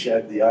nothing to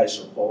shed the ice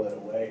or pull it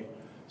away.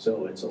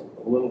 So it's a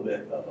little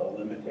bit of a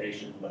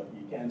limitation, but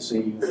you can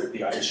see what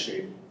the ice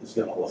shape is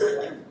going to look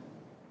like.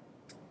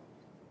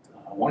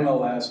 One of the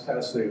last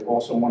tests, they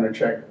also want to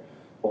check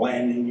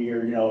landing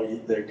gear.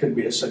 There could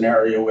be a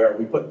scenario where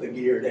we put the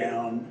gear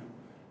down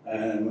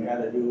and we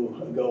had to do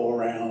a go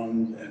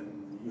around and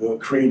you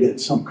accreted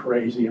some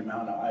crazy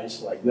amount of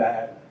ice like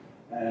that.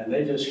 And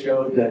they just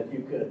showed that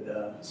you could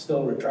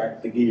still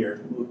retract the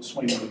gear,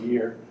 swing the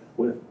gear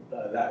with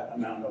that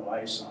amount of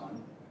ice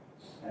on.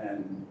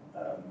 And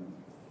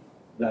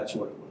that's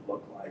what it would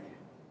look like.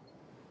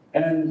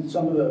 And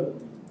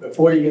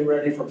before you get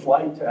ready for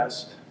flight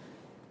test,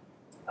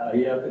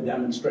 you have to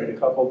demonstrate a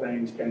couple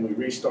things. Can we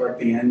restart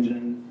the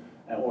engine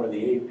or the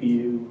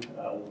APU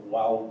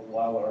while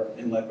our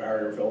inlet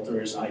barrier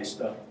filter is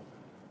iced up?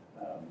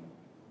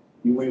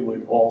 We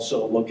would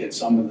also look at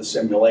some of the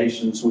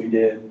simulations we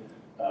did,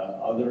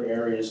 other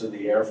areas of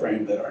the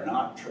airframe that are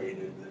not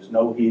treated. There's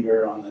no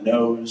heater on the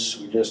nose.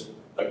 We just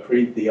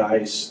accrete the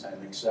ice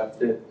and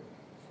accept it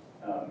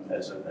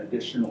as an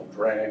additional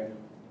drag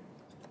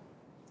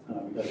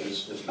because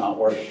it's just not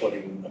worth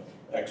putting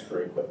extra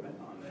equipment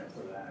on there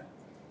for that.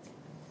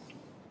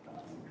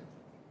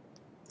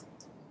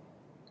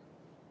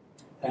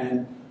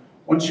 And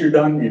once you're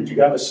done, if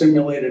you have a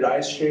simulated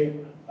ice shape,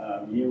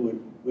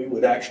 we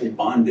would actually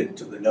bond it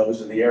to the nose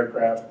of the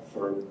aircraft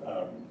for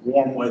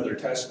warm weather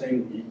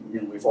testing.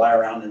 We fly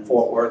around in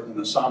Fort Worth in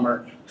the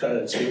summer, try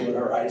to see what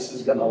our ice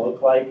is going to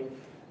look like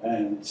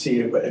and see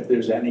if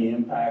there's any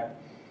impact.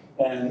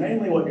 And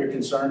mainly what you're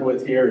concerned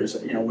with here is,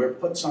 we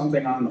put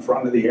something on the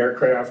front of the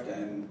aircraft,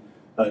 and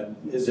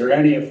is there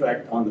any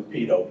effect on the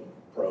pitot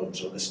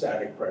probes or the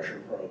static pressure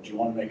probes? You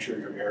want to make sure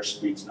your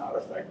airspeed's not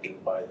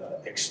affected by the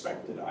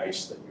expected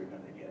ice that you're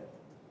going to get.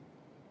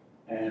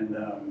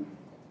 And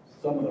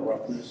some of the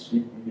roughness,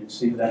 you can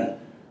see that.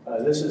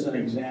 This is an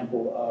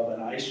example of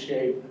an ice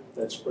shape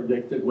that's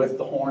predicted with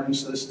the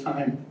horns this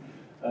time.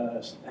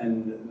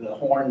 And the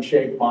horn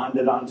shape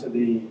bonded onto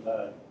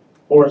the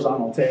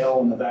horizontal tail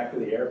in the back of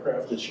the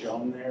aircraft is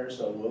shown there.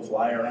 So we'll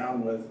fly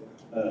around with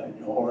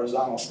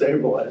horizontal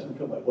stabilizers.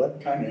 Like, what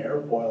kind of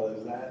airfoil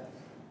is that?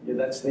 Yeah,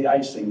 that's the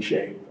icing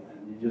shape.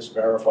 And you just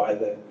verify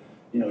that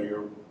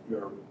your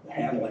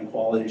handling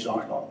qualities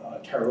aren't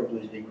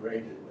terribly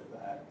degraded with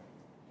that.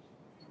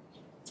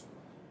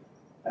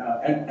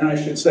 And I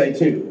should say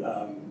too,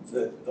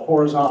 the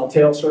horizontal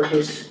tail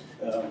surface,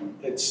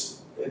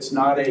 it's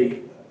not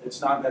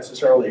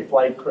necessarily a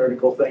flight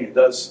critical thing. It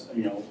does,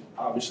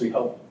 obviously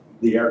help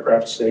the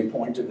aircraft stay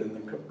pointed in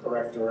the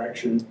correct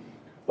direction.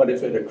 But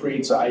if it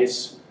accretes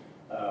ice,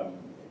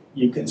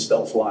 you can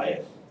still fly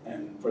it.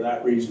 And for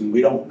that reason, we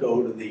don't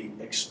go to the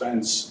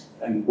expense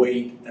and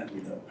weight and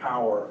the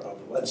power of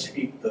let's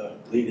heat the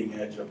leading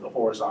edge of the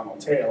horizontal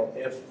tail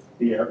if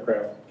the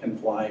aircraft can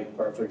fly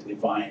perfectly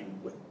fine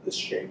with this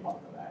shape on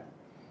the back.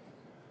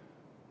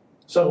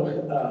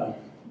 So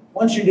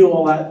once you do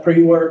all that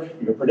pre-work,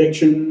 your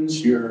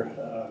predictions, your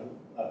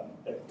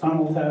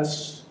tunnel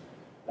tests,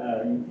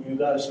 you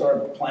got to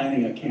start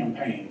planning a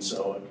campaign.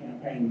 So a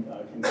campaign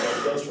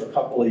goes for a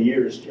couple of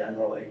years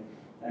generally.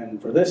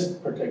 And for this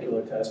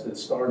particular test, it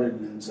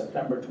started in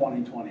September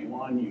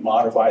 2021. You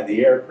modify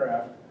the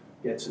aircraft,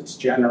 gets its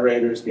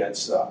generators,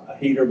 gets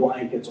heater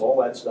blankets, all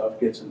that stuff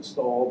gets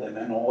installed, and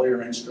then all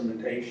your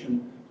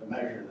instrumentation to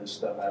measure this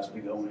stuff has to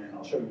go in.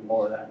 I'll show you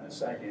more of that in a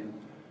second.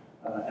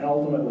 And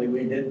ultimately,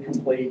 we did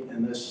complete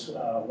in this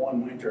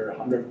one winter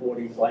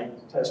 140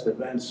 flight test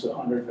events,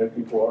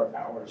 154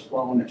 hours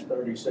flown, and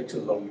 36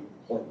 of them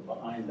were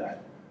behind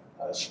that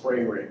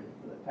spray rig,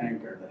 the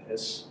tanker, the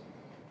HISS.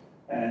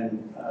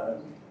 And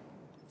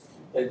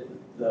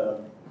the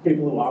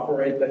people who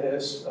operate the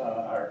HISS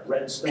are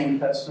Redstone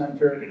Test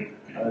Center.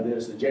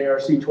 There's the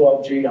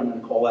JRC-12G, I'm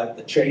going to call that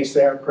the chase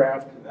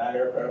aircraft. That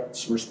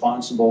aircraft's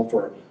responsible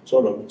for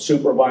sort of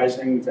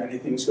supervising if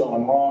anything's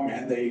going wrong,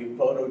 and they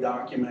photo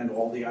document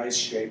all the ice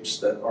shapes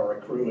that are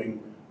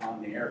accruing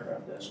on the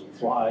aircraft as we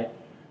fly.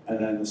 And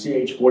then the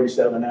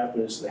CH-47F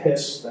is the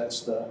HISS,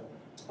 that's the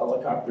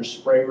helicopter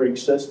spray rig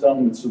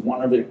system. It's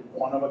one of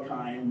a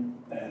kind,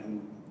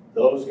 and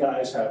those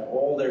guys have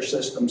all their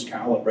systems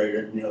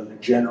calibrated, you know, to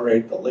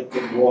generate the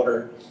liquid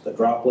water, the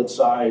droplet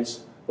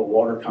size, the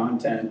water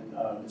content.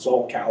 It's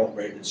all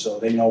calibrated, so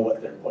they know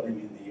what they're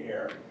putting in the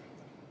air.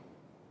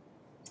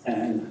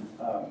 And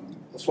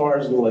as far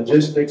as the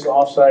logistics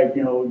offsite,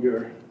 you know,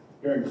 you're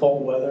in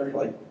cold weather,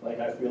 like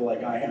I feel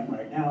like I am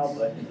right now,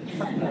 but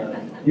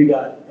you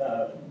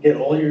get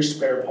all your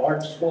spare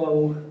parts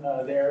flow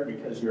there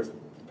because you're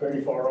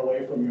pretty far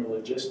away from your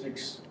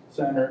logistics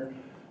center.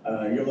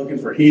 You're looking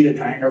for heated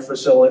hangar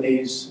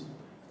facilities.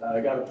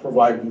 You got to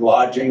provide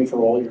lodging for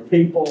all your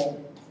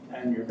people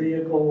and your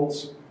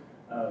vehicles.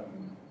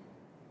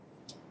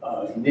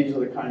 These are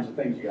the kinds of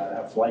things you got to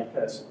have: flight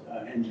test,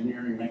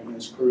 engineering,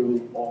 maintenance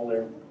crew, all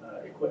their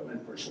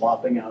equipment for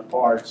swapping out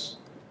parts.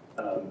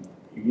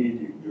 You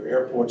need your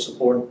airport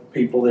support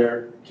people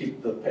there,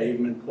 keep the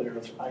pavement clear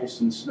of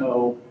ice and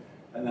snow.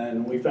 And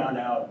then we found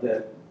out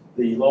that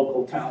the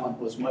local talent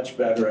was much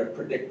better at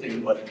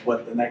predicting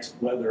what the next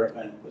weather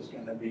event was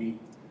going to be.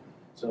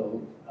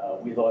 So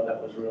we thought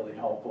that was really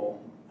helpful.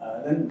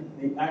 Then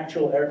the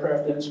actual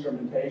aircraft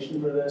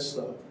instrumentation for this,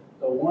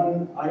 the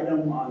one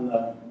item on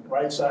the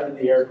right side of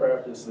the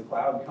aircraft is the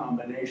cloud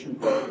combination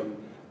probe, and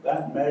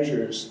that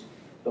measures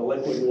the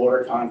liquid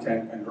water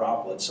content and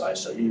droplet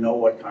size, so you know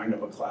what kind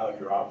of a cloud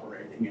you're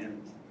operating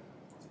in.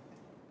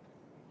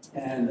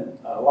 And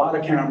a lot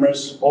of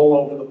cameras all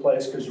over the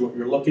place, because what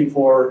you're looking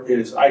for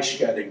is ice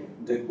shedding.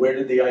 Where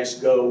did the ice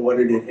go? What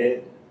did it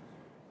hit?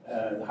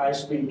 The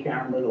high-speed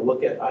camera to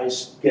look at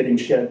ice getting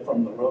shed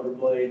from the rotor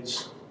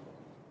blades.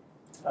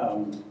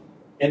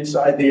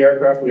 Inside the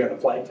aircraft, we had a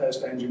flight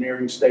test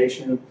engineering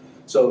station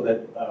so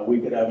that we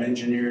could have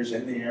engineers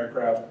in the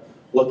aircraft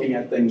looking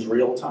at things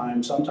real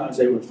time. Sometimes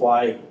they would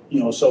fly, you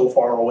know, so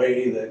far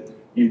away that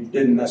you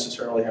didn't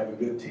necessarily have a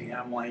good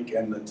TM link,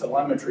 and the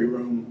telemetry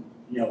room,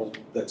 you know,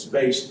 that's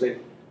based, they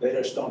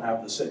just don't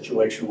have the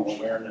situational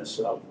awareness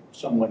of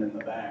someone in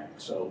the back.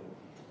 So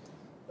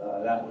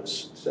that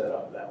was set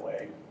up that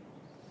way.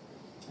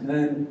 And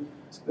then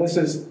this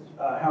is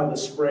how the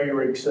spray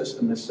rig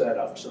system is set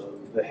up. So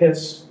the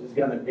HISS is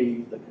going to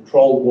be the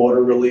controlled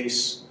water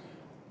release.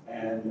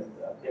 And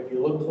if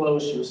you look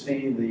close, you'll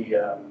see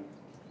the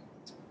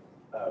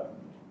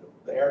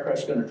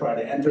aircraft's going to try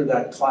to enter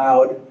that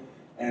cloud,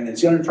 and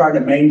it's going to try to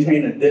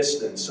maintain a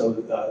distance. So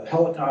the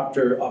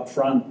helicopter up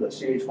front, the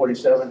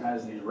CH-47,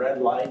 has these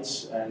red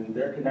lights, and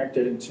they're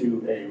connected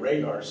to a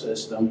radar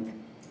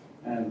system.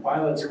 And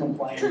pilots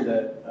complained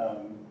that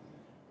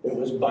it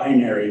was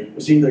binary. It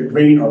was either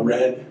green or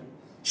red.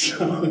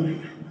 So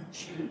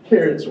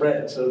here it's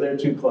red, so they're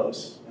too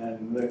close,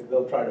 and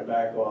they'll try to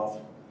back off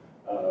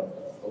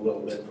a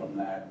little bit from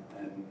that.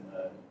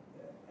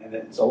 And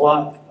it's a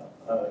lot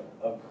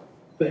of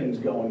things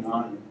going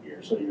on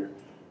here. So you're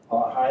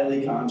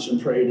highly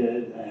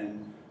concentrated,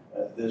 and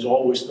there's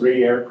always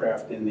 3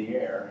 aircraft in the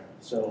air.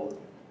 So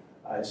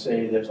I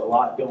say there's a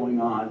lot going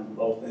on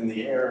both in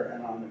the air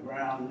and on the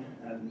ground,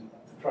 and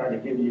to try to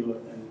give you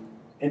an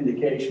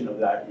indication of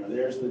that. You know,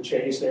 there's the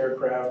chase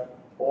aircraft,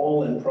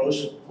 all in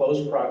close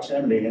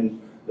proximity, and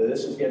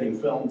this is getting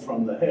filmed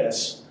from the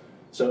HISS.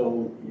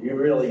 So you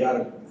really got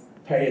to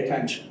pay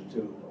attention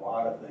to a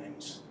lot of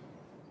things.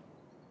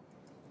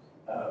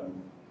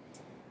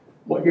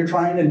 What you're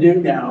trying to do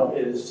now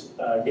is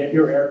get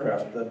your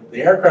aircraft.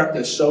 The aircraft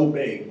is so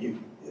big,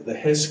 the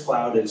HISS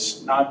cloud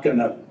is not going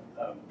to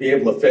be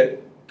able to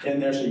fit in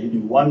there, so you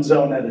do one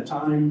zone at a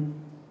time,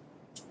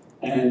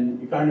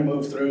 and you kind of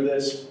move through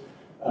this.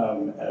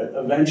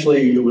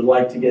 Eventually, you would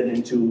like to get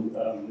into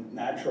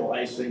natural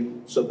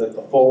icing so that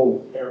the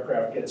full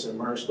aircraft gets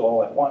immersed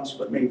all at once,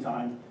 but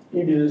meantime,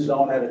 you do the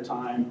zone at a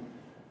time.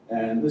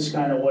 And this is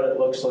kind of what it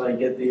looks like.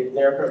 The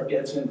aircraft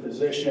gets in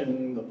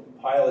position, the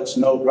pilots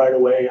note right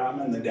away,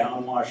 I'm in the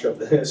downwash of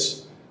the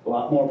HISS. A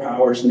lot more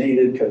power is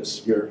needed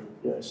because you're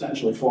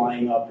essentially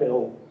flying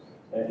uphill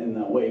in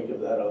the wake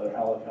of that other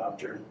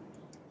helicopter.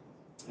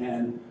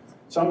 And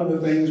some of the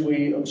things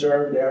we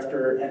observed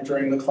after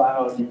entering the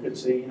cloud, you could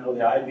see, you know,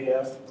 the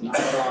IBF, not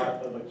a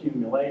lot of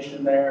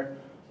accumulation there.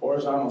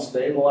 horizontal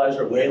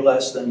stabilizer, way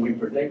less than we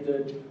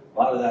predicted. A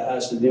lot of that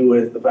has to do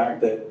with the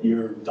fact that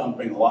you're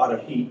dumping a lot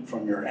of heat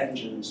from your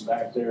engines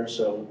back there,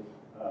 so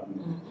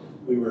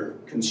we were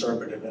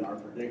conservative in our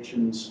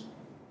predictions.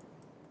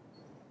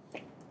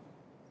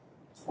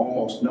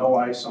 Almost no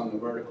ice on the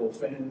vertical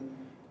fin,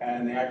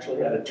 and they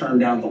actually had to turn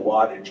down the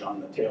wattage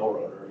on the tail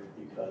rotor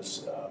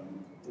because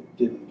it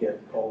didn't get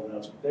cold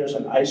enough. There's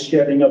an ice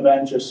shedding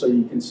event, just so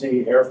you can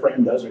see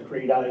airframe does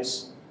accrete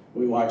ice.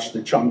 We watched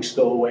the chunks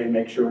go away,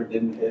 make sure it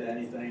didn't hit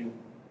anything.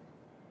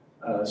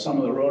 Some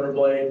of the rotor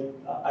blade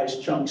ice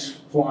chunks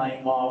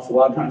flying off. A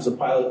lot of times the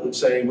pilot would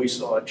say we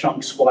saw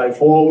chunks fly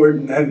forward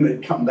and then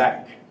they'd come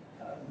back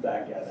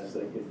at us.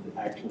 They could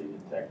actually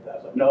detect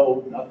that. But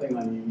no, nothing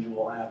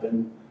unusual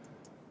happened.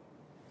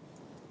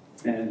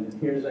 And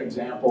here's an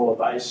example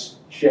of ice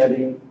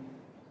shedding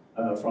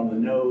from the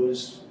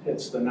nose,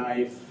 hits the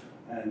knife,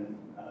 and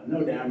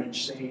no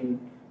damage seen.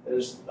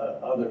 There's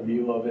other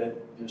view of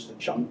it, just a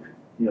chunk,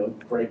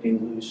 breaking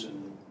loose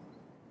and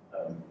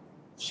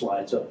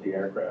slides up the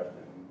aircraft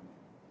and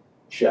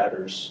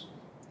shatters.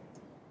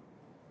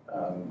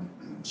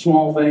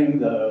 Small thing,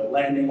 the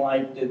landing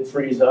light did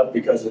freeze up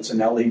because it's an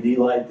LED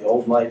light. The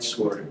old lights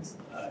were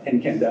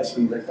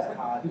incandescent, they got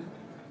hot.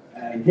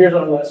 And here's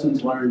our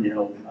lessons learned,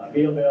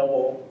 be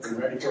available, be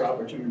ready for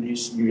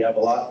opportunities. You have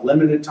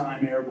limited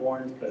time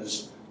airborne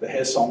because the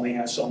HISS only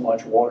has so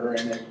much water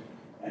in it.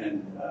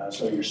 And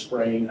so you're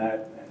spraying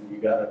that and you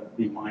gotta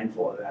be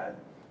mindful of that.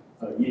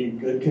 You need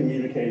good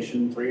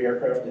communication, 3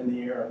 aircraft in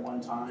the air at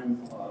one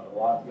time, a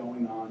lot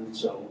going on,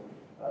 so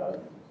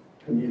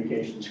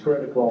communication is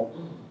critical.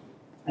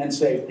 And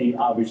safety,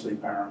 obviously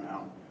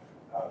paramount.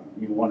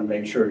 You want to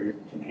make sure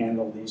you can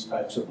handle these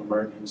types of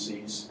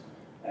emergencies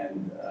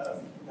and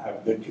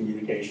have good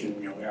communication,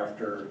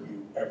 after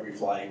every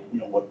flight,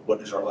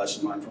 what is our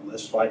lesson learned from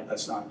this flight?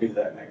 Let's not do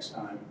that next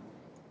time.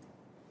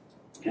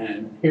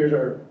 And here's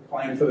our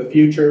plan for the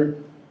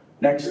future.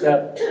 Next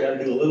step, we got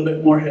to do a little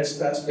bit more HISS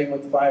testing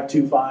with the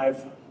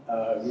 525.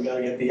 We got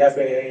to get the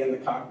FAA in the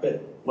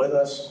cockpit with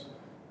us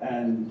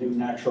and do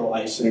natural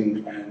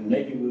icing, and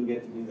maybe we'll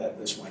get to do that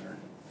this winter.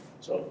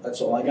 So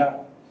that's all I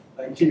got.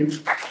 Thank you.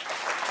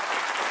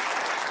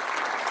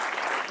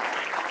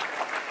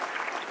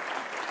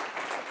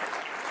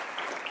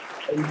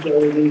 And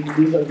so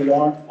these are the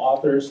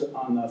authors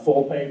on the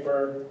full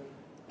paper,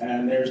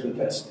 and there's the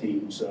test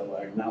team. So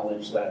I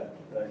acknowledge that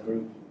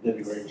group did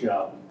a great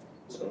job.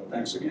 So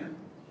thanks again.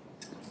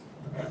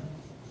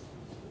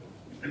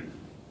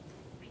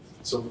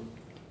 So,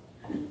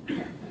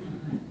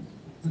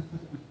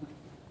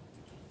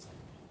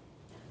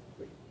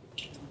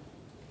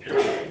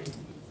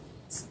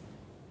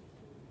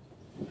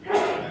 I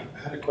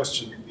had a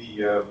question.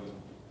 The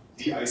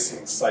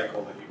de-icing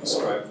cycle that you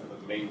described for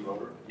the main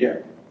rotor. Yeah.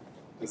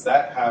 Does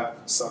that have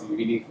some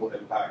meaningful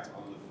impact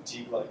on the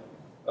fatigue life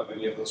of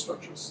any of those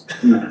structures?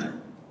 No.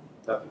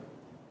 Nothing.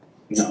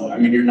 No, I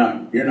mean you're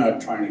not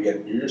trying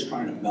to you're just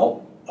trying to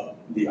melt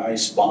the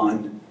ice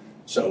bond,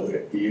 so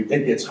it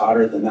gets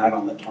hotter than that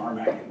on the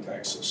tarmac in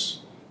Texas.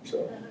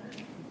 So,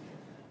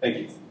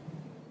 thank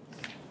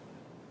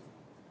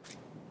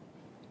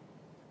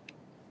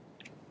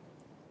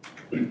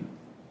you.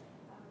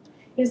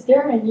 Is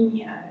there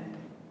any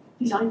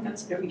design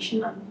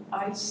consideration on the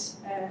ice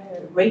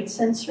rate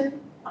sensor,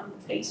 on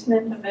the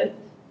placement of it,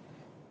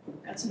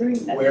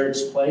 considering that? Where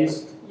it's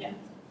placed? Yeah.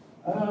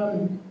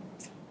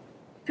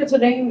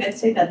 Considering,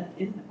 let's say that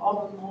in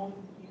all along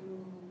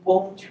you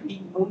won't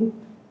really move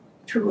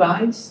through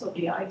ice, so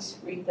the ice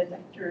rate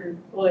detector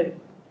will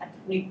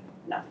actually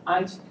enough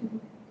ice to.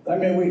 I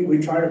mean, we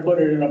try to put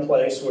it in a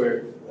place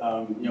where,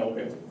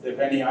 if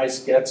any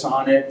ice gets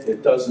on it,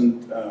 it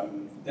doesn't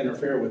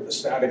interfere with the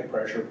static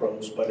pressure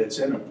probes, but it's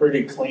in a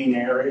pretty clean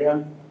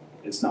area.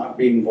 It's not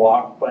being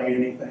blocked by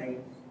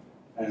anything,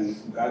 and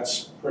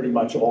that's pretty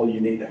much all you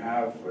need to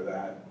have for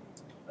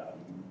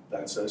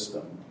that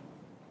system.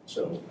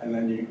 So, and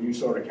then you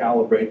sort of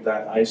calibrate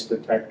that ice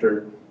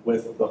detector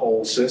with the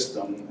whole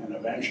system, and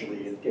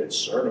eventually it gets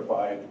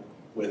certified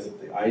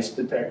with the ice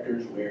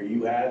detectors where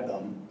you had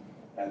them,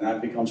 and that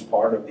becomes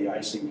part of the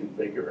icing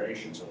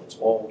configuration. So it's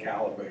all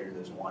calibrated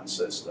as one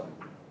system.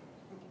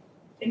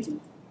 Thank you.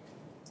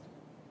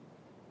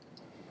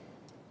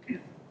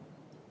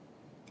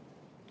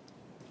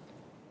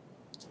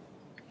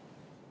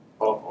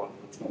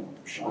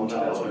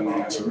 Chantal's going to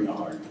answer me a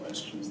hard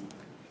question.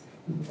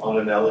 On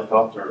an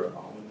helicopter,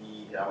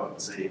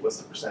 what's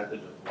the percentage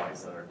of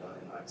flights that are done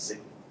in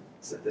icing?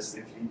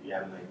 Statistically, do you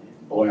have an idea?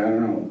 Boy, I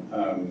don't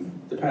know.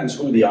 Depends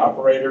who the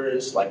operator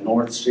is. Like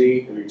North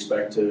Sea, we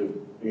expect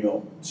to,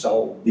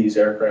 sell these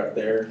aircraft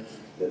there.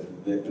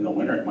 In the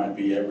winter, it might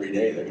be every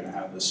day they're going to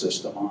have the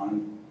system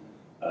on.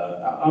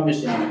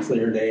 Obviously, on a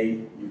clear day,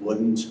 you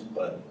wouldn't,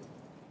 but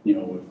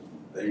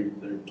they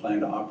plan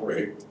to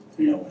operate.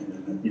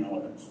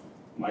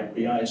 It might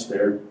be ice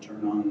there.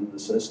 Turn on the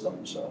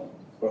system. So,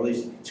 or at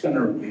least it's going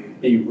to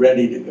be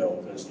ready to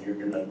go because you're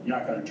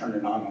not going to turn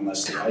it on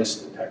unless the ice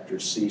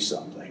detectors see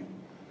something.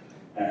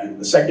 And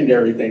the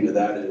secondary thing to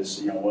that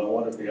is,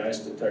 what if the ice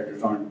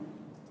detectors aren't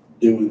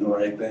doing the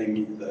right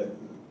thing. That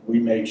we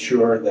make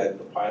sure that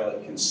the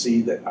pilot can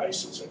see that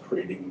ice is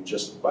accreting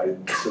just by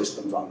the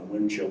systems on the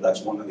windshield.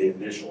 That's one of the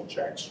initial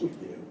checks we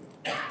do.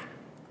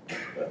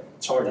 But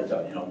it's hard to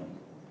tell, you know,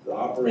 the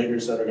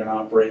operators that are going to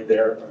operate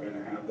there are going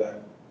to have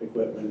that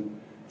equipment.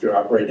 If you're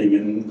operating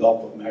in the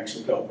Gulf of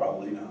Mexico,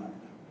 probably not.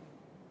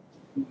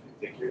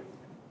 Thank you.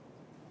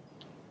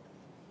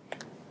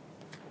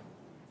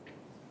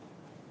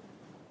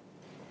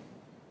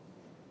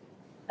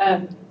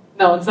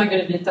 No, it's not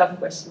going to be a tough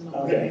question.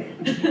 Okay.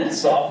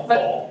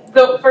 Softball.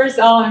 So first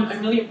of all, I'm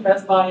really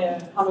impressed by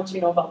how much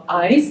you know about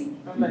ice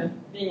from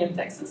being in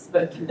Texas.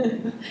 But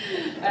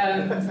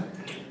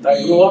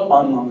I grew up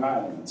on Long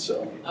Island,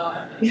 so.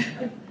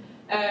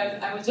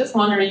 I was just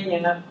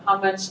wondering, how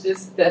much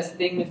this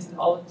testing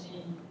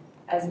methodology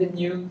has been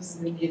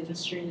used in the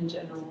industry in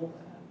general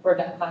for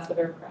that class of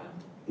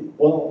aircraft.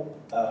 Well,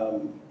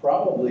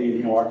 probably,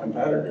 you know, our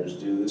competitors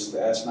do this. The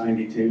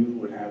S92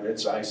 would have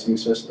its icing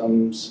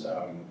systems.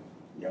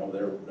 You know,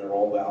 they're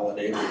all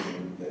validated,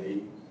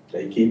 and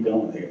they keep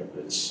going. If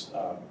it's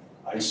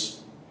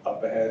ice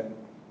up ahead,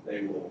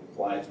 they will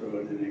fly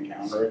through it and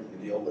encounter it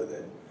and deal with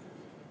it.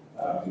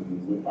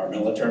 Our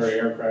military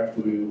aircraft,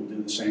 we will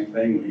do the same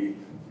thing.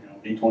 You know,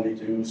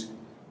 B-22 is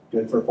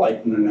good for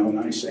flight in the known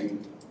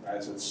icing,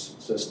 as its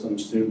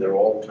systems do. They're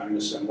all kind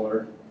of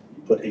similar.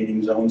 You put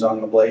heating zones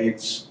on the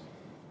blades.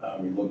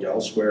 You look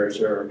elsewhere, is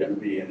there going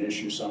to be an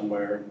issue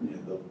somewhere? You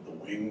know, the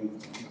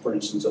wing, for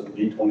instance, of the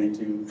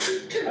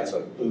B-22 has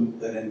a boot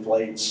that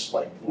inflates,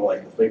 more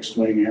like the fixed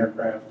wing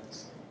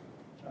aircraft.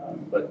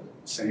 But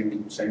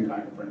same kind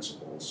of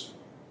principles.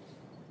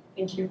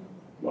 Thank you.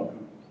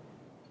 Welcome.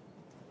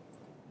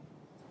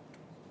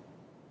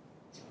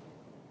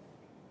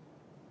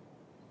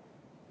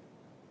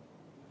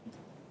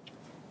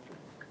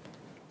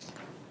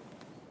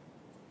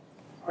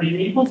 Are you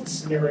able to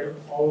simulate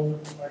all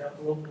of the flight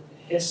envelope with the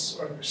hiss,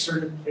 or are there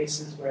certain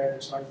places where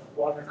there's like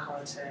water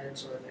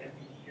content or the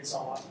MPD is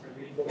off?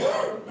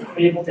 Are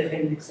you able to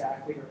hit it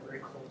exactly or very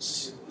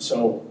close to?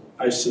 So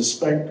I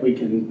suspect we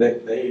can.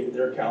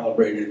 They're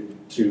calibrated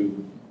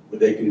to.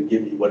 They can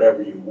give you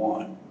whatever you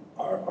want.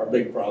 Our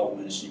big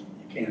problem is you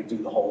can't do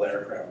the whole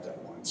aircraft at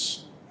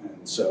once,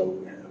 and so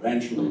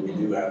eventually we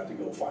do have to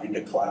go find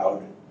a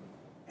cloud,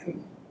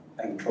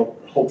 and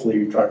hopefully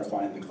you try to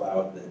find the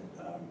cloud that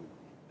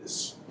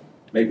is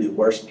maybe the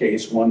worst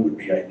case one would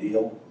be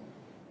ideal,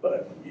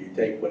 but you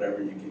take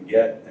whatever you can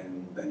get,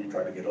 and then you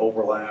try to get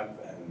overlap,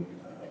 and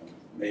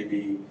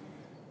maybe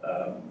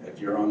if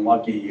you're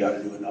unlucky, you got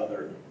to do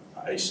another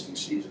icing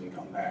season and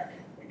come back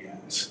again.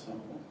 So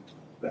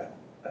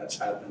that's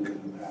happened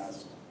in the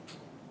past.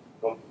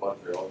 Come to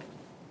Montreal.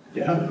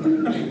 Yeah.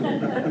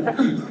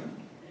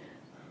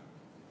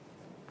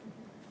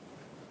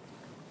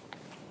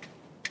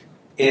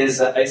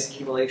 Is ice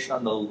accumulation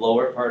on the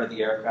lower part of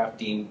the aircraft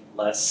deemed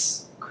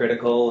less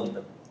critical?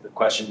 And the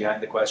question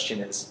behind the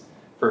question is,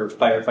 for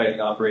firefighting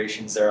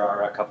operations, there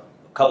are a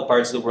couple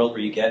parts of the world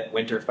where you get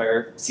winter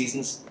fire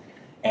seasons,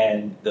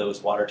 and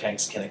those water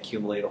tanks can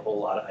accumulate a whole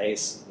lot of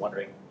ice. I'm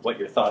wondering what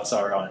your thoughts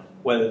are on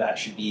whether that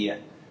should be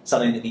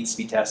something that needs to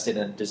be tested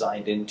and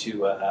designed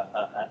into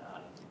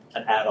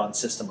an add-on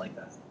system like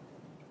that.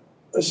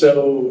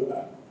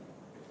 So,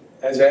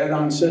 as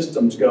add-on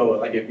systems go,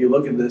 like if you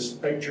look at this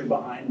picture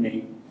behind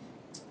me,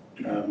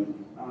 I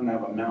don't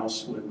have a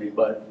mouse with me,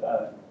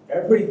 but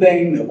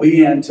everything that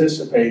we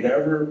anticipate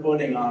ever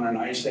putting on an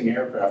icing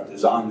aircraft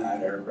is on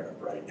that aircraft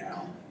right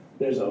now.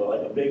 There's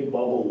like a big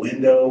bubble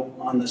window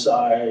on the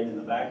side. In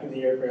the back of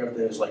the aircraft,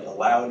 there's like a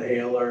loud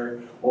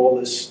hailer, all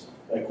this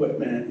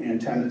equipment,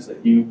 antennas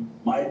that you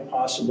might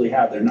possibly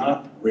have. They're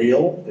not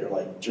real. They're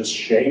like just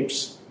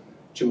shapes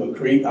to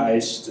accrete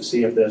ice to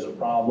see if there's a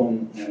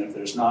problem, and if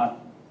there's not,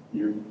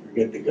 you're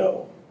good to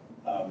go.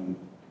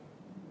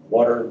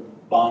 Water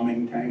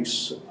bombing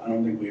tanks, I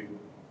don't think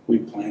we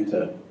plan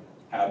to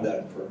have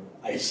that for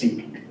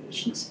icing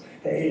conditions.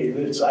 Hey,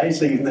 it's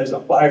icing and there's a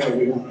fire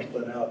we want to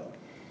put out.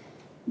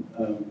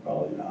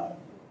 Probably not.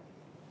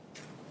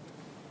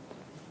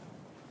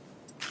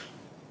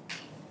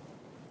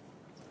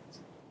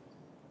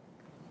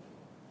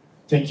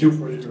 Thank you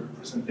for your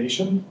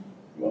presentation.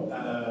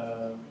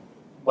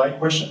 My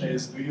question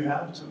is, do you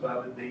have to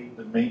validate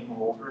the main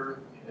rotor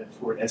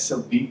for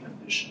SLB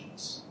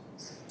conditions?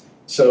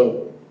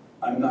 So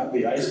I'm not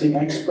the icing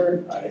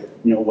expert.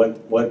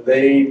 What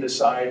they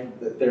decide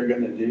that they're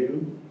going to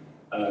do,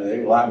 they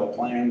will have a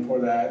plan for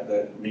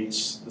that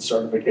meets the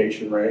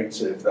certification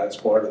regs. If that's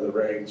part of the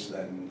regs,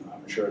 then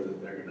I'm sure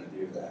that they're going to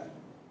do that.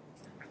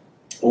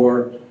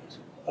 Or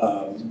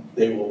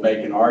they will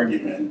make an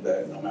argument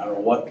that no matter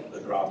what the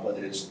droplet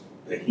is,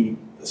 the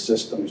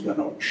system is going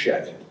to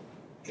shed it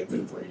if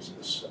it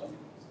freezes. So.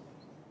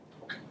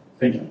 Okay.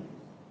 Thank you.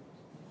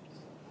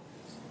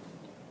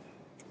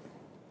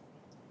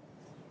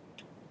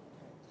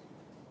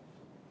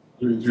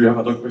 Do you have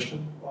another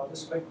question? Well,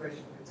 just a quick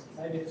question.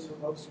 Maybe it's for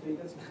both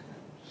speakers.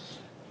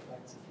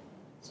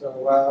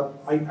 So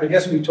I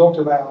guess we talked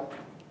about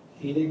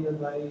heating the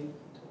blade.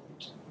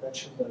 You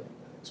mentioned the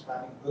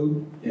expanding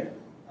boom. Yeah.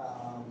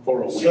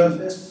 For a wing.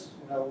 surface,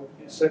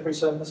 slippery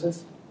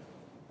surfaces.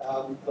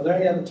 Are there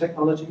any other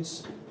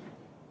technologies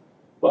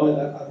that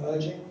are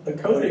emerging? The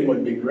coating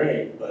would be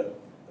great, but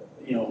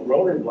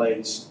rotor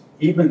blades,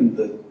 even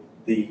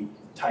the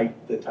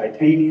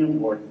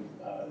titanium or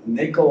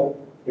nickel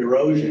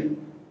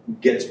erosion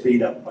gets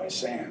beat up by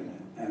sand,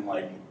 and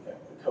like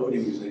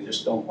coatings, they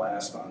just don't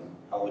last on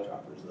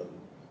helicopters.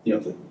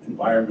 The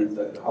environment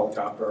that the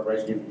helicopter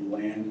operates, you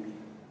land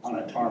on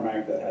a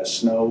tarmac that has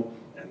snow,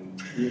 and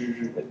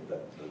the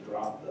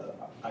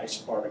ice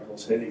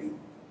particles hitting,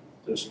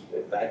 just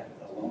that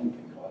alone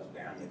can cause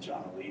damage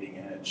on a leading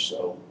edge.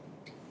 So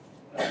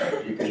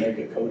if you can make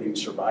a coating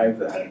survive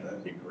that,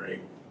 that'd be great.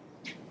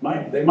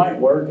 They might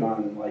work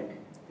on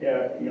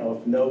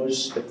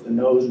if the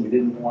nose we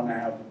didn't want to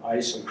have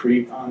ice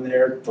accrete on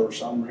there for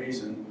some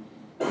reason,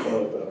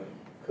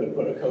 could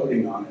put a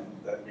coating on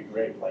it, that'd be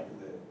great. Like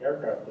the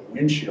aircraft, the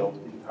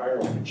windshield, the entire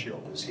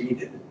windshield is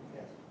heated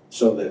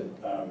so that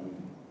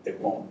it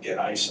won't get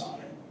ice on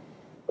it.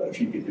 But if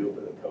you could do it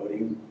with a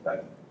coating,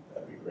 that'd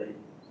be great.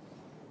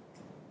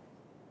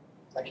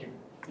 Thank you.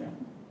 Yeah.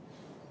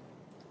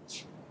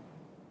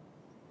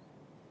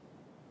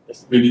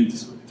 Yes, maybe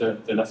this will be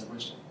the last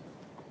question.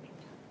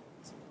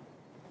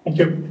 Thank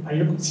you. Are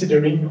you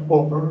considering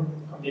hover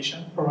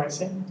condition for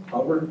icing?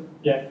 Hover?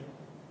 Yeah.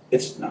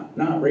 It's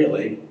not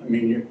really. I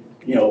mean,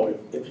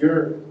 if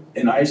you're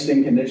in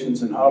icing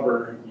conditions and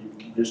hover,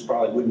 you just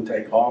probably wouldn't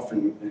take off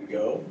and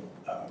go.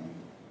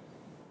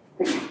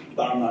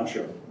 But I'm not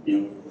sure.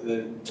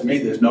 To me,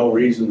 there's no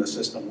reason the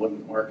system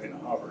wouldn't work in a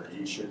hover.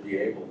 You should be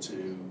able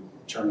to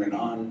turn it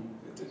on,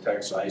 it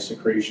detects ice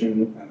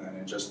accretion, and then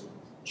it just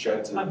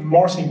sheds it. I'm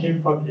more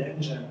thinking for the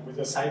engine. With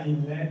the side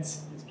inlet,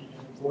 it's giving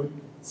good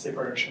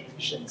separation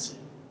efficiency.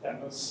 There's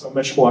not so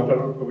much water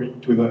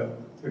going to the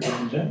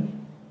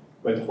engine,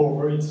 but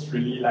hover, it's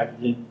really like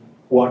the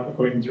water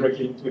going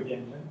directly into the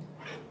engine.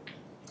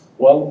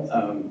 Well,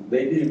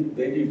 they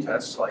do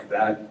tests like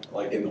that,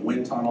 like in the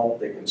wind tunnel,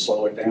 they can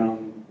slow it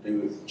down,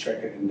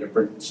 check it in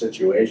different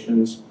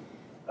situations,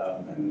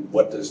 and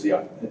what does the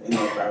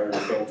inlet barrier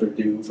filter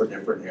do for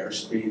different air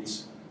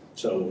speeds.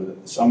 So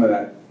some of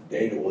that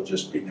data will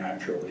just be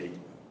naturally,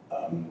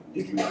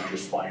 you can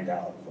just find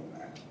out from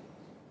that.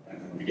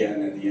 And then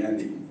again, in the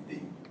end,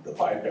 the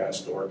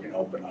bypass door can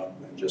open up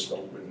and just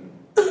open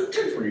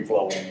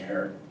free-flowing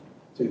air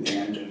to the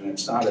engine.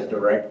 It's not a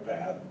direct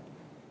path.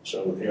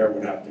 So the air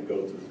would have to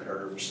go through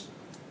curves.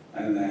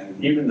 And then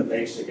even the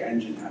basic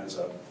engine has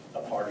a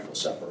particle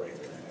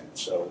separator in it.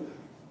 So,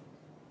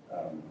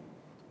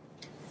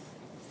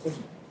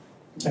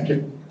 Thank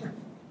you.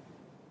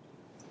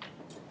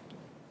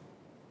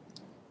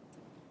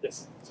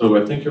 Yes.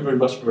 So thank you very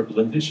much for your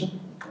presentation.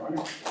 all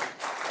right.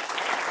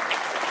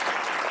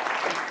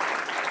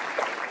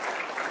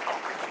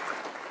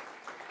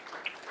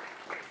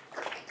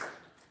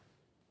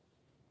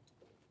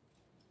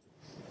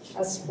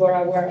 As for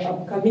our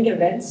upcoming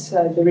events,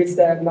 there is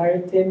the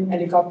Maritime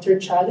Helicopter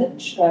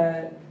Challenge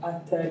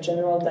at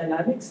General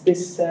Dynamics.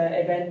 This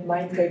event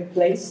might take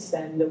place,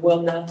 and we'll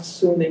announce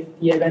soon if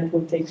the event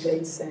will take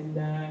place and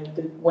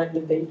when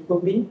the date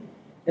will be.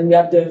 And we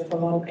have the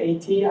Forum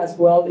 80 as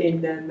well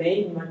in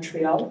May in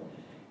Montreal.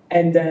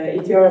 And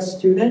if you're a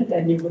student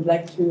and you would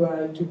like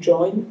to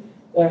join,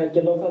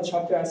 the local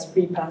chapter has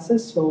free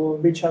passes, so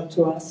reach out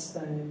to us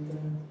and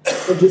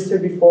register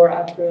before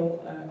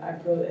April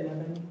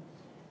 11.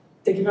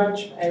 Thank you very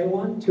much,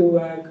 everyone, to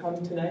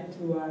come tonight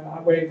to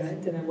our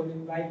event, and I will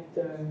invite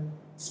the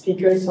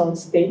speakers on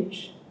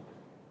stage.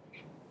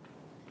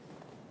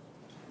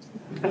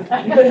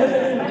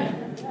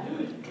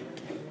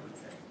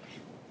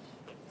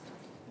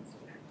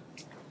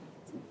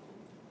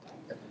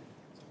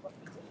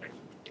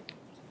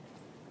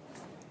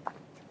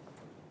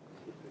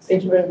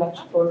 Thank you very much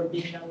for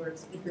being our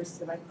speakers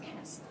tonight.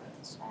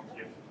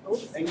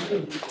 Thank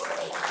you.